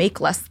economy who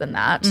make less than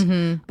that.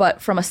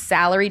 But from a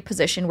salaried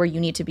position where you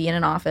need to be in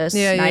an office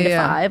 9 to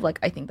 5, like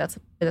I think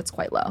that's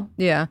quite low.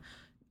 Yeah.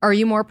 Are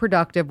you more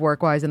productive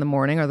work-wise in the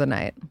morning or the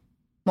night?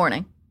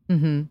 Morning.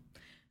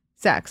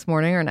 Sex,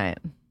 morning or night?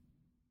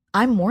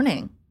 I'm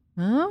morning.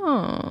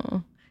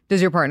 Oh.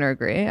 Does your partner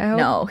agree? I hope.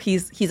 No,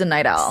 he's a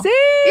night owl. See?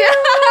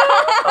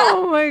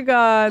 Oh my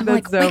God. That's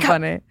like, so wake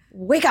funny. Up,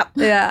 wake up.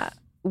 Yeah.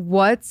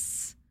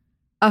 What's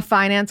a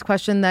finance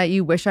question that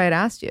you wish I had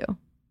asked you?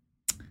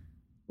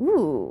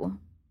 Ooh.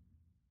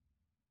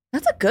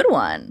 That's a good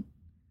one.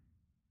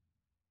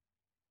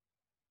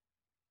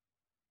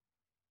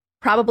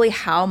 Probably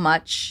how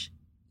much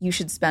you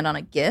should spend on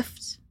a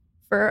gift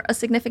for a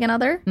significant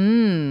other.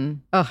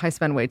 Oh, I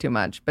spend way too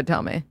much, but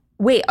tell me.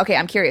 Wait, okay,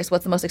 I'm curious.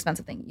 What's the most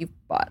expensive thing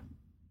you've bought?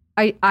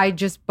 I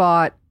just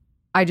bought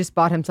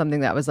him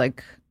something that was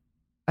like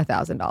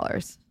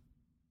 $1,000.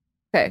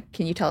 Okay,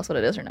 can you tell us what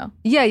it is or no?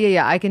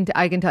 Yeah. I can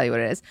tell you what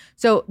it is.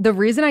 So the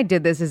reason I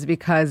did this is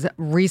because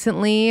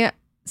recently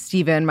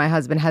Steven, my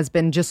husband, has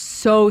been just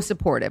so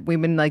supportive.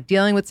 We've been like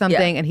dealing with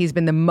something and he's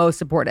been the most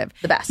supportive.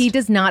 The best. He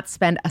does not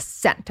spend a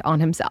cent on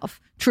himself.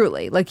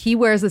 Truly. Like he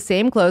wears the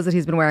same clothes that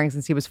he's been wearing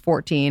since he was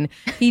 14.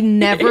 He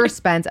never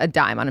spends a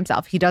dime on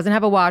himself. He doesn't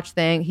have a watch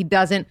thing. He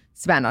doesn't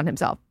spend on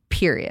himself.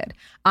 Period.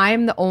 I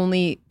am the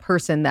only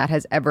person that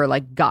has ever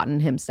like gotten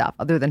him stuff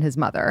other than his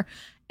mother.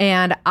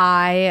 And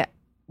I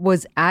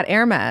was at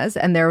Hermes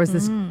and there was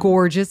this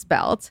gorgeous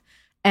belt.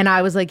 And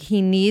I was like,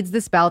 he needs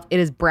this belt. It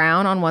is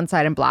brown on one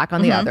side and black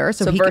on the other.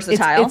 So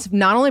versatile. It's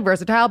not only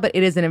versatile, but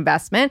it is an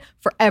investment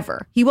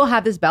forever. He will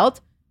have this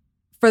belt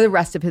for the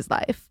rest of his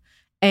life.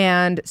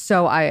 And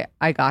so I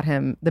got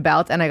him the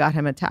belt and I got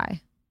him a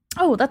tie.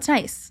 Oh, that's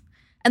nice.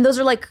 And those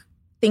are like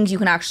things you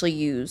can actually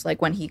use like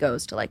when he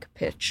goes to like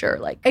pitch or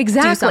like do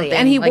something.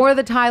 And he like, wore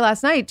the tie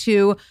last night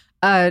to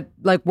a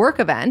like work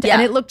event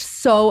and it looked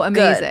so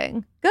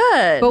amazing.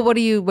 Good. But what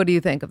do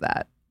you think of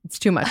that? It's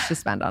too much to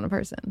spend on a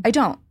person. I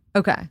don't.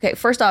 Okay,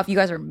 first off, you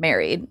guys are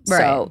married, Right.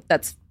 so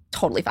that's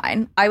totally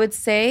fine. I would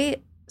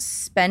say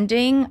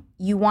spending,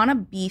 you want to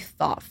be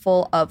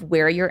thoughtful of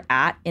where you're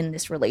at in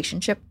this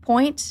relationship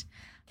point.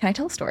 Can I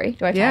tell a story?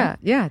 Do I have time?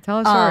 Yeah,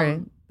 tell a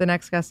story. The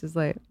next guest is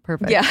late.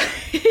 Perfect. Yeah.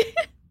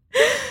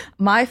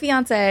 My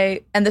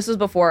fiance, and this was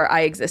before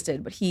I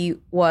existed, but he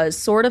was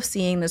sort of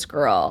seeing this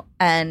girl,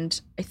 and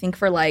I think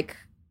for like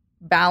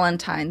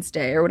Valentine's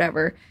Day or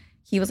whatever,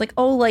 he was like,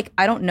 oh, like,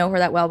 I don't know her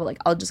that well, but like,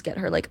 I'll just get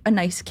her like a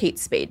nice Kate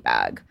Spade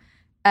bag.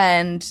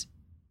 And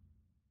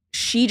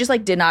she just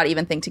like did not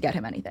even think to get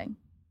him anything.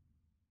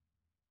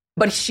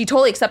 But she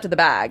totally accepted the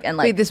bag and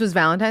like. Wait, this was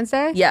Valentine's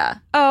Day? Yeah.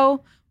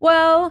 Oh,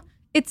 well,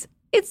 it's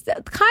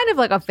kind of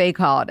like a fake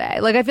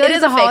holiday. Like I feel like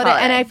it's a fake holiday,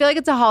 and I feel like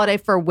it's a holiday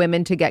for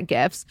women to get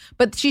gifts,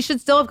 but she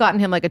should still have gotten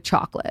him like a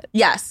chocolate.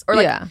 Yes. Or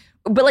like,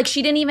 but like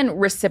she didn't even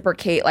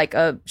reciprocate. Like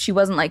she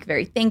wasn't like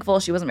very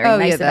thankful. She wasn't very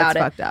nice about it.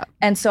 Fucked up.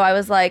 And so I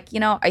was like,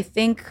 I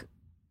think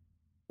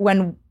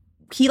when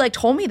he like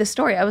told me the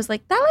story, I was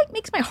like, that like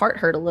makes my heart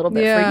hurt a little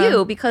bit for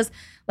you, because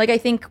like I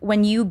think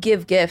when you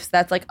give gifts,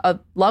 that's like a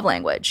love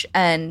language,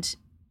 and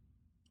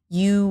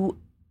you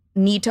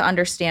need to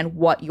understand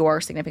what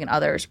your significant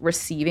other's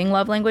receiving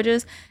love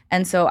languages.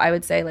 And so I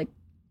would say like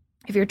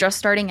if you're just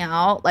starting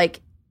out,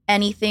 like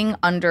anything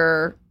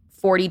under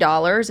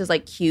 $40 is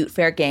like cute,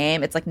 fair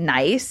game. It's like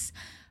nice.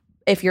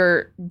 If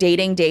you're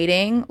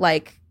dating,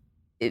 like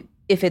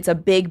if it's a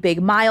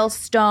big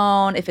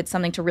milestone, if it's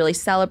something to really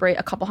celebrate,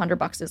 a couple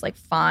 $100 is like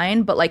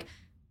fine. But like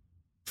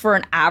for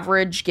an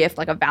average gift,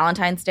 like a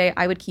Valentine's Day,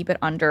 I would keep it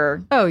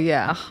under. Oh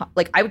yeah,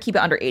 I would keep it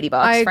under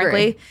 $80,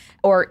 frankly.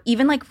 Or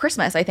even like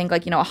Christmas, I think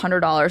like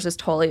 $100 is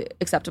totally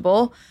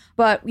acceptable.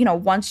 But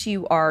once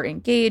you are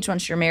engaged,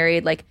 once you're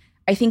married, like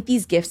I think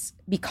these gifts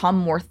become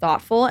more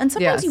thoughtful, and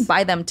sometimes you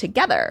buy them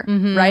together,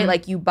 right?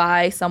 Like you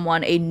buy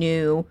someone a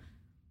new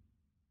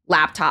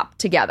laptop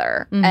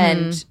together,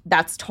 and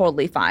that's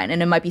totally fine.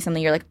 And it might be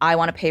something you're like, I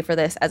want to pay for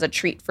this as a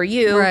treat for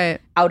you,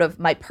 out of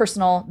my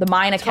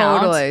mine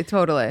account.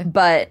 Totally.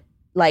 But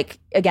like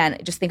again,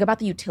 just think about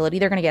the utility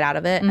they're going to get out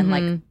of it, and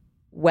like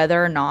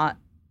whether or not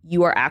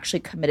you are actually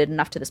committed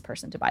enough to this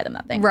person to buy them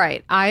that thing.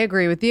 Right. I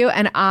agree with you.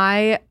 And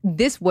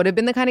this would have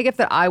been the kind of gift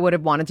that I would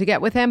have wanted to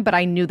get with him, but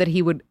I knew that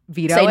he would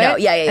veto Say it. no.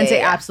 Yeah, and say,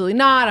 yeah. absolutely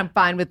not. I'm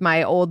fine with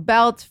my old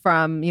belt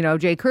from,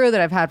 J. Crew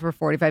that I've had for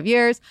 45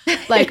 years.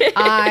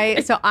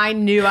 So I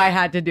knew I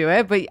had to do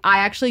it, but I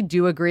actually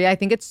do agree. I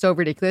think it's so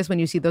ridiculous when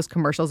you see those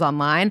commercials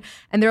online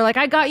and they're like,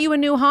 I got you a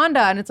new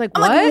Honda. And it's like,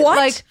 what? I'm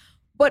like,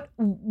 what?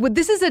 But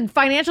this is a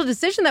financial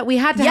decision that we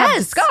had to have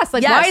discussed.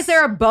 Like, Yes. why is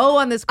there a bow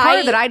on this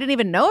car that I didn't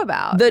even know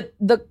about?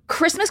 The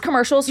Christmas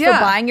commercials for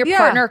buying your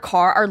partner a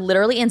car are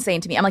literally insane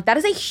to me. I'm like, that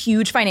is a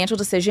huge financial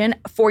decision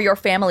for your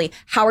family.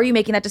 How are you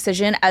making that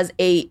decision as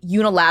a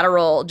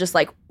unilateral, just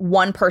like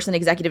one person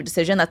executive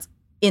decision? That's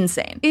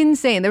insane.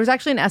 Insane. There was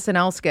actually an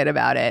SNL skit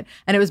about it,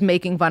 and it was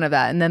making fun of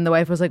that. And then the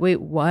wife was like,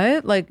 wait,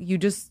 what? Like, you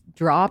just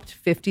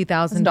dropped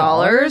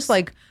 $50,000?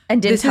 Like,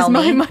 and didn't this tell is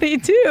me. my money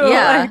too.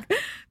 Yeah. Like,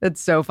 that's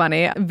so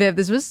funny. Viv,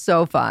 this was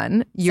so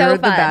fun. You're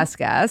the best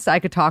guest. I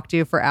could talk to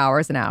you for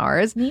hours and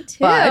hours. Me too.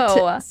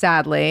 But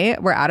sadly,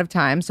 we're out of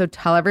time. So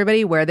tell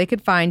everybody where they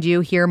could find you,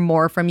 hear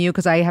more from you,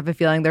 because I have a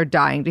feeling they're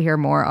dying to hear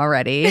more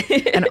already.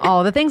 And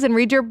all the things, and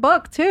read your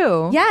book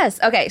too. Yes.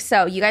 Okay.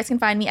 So you guys can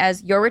find me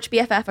as Your Rich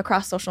BFF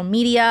across social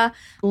media.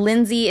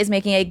 Lindsay is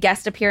making a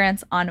guest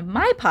appearance on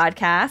my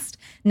podcast,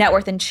 Net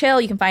Worth and Chill.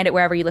 You can find it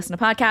wherever you listen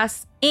to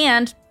podcasts.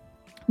 And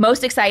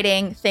most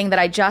exciting thing that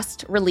I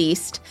just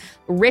released,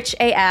 Rich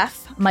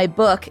AF, my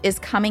book, is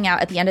coming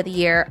out at the end of the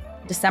year,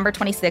 December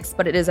 26th,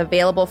 but it is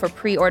available for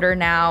pre-order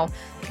now.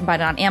 You can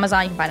find it on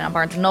Amazon. You can find it on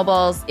Barnes &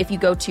 Nobles. If you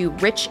go to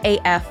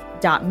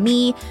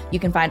richaf.me, you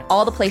can find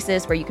all the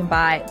places where you can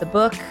buy the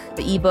book,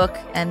 the ebook,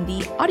 and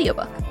the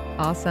audiobook.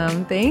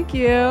 Awesome. Thank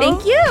you.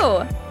 Thank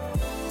you.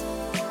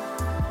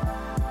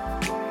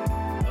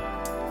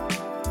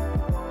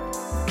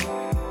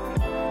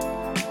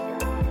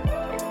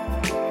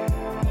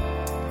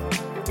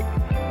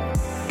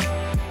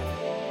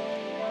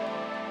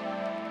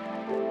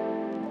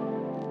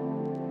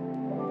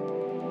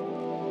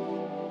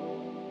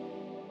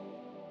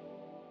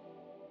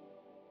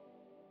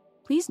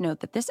 Please note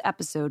that this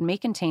episode may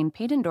contain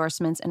paid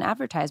endorsements and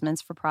advertisements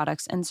for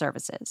products and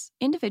services.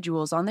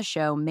 Individuals on the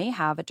show may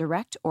have a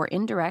direct or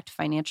indirect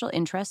financial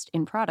interest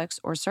in products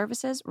or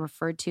services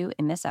referred to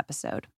in this episode.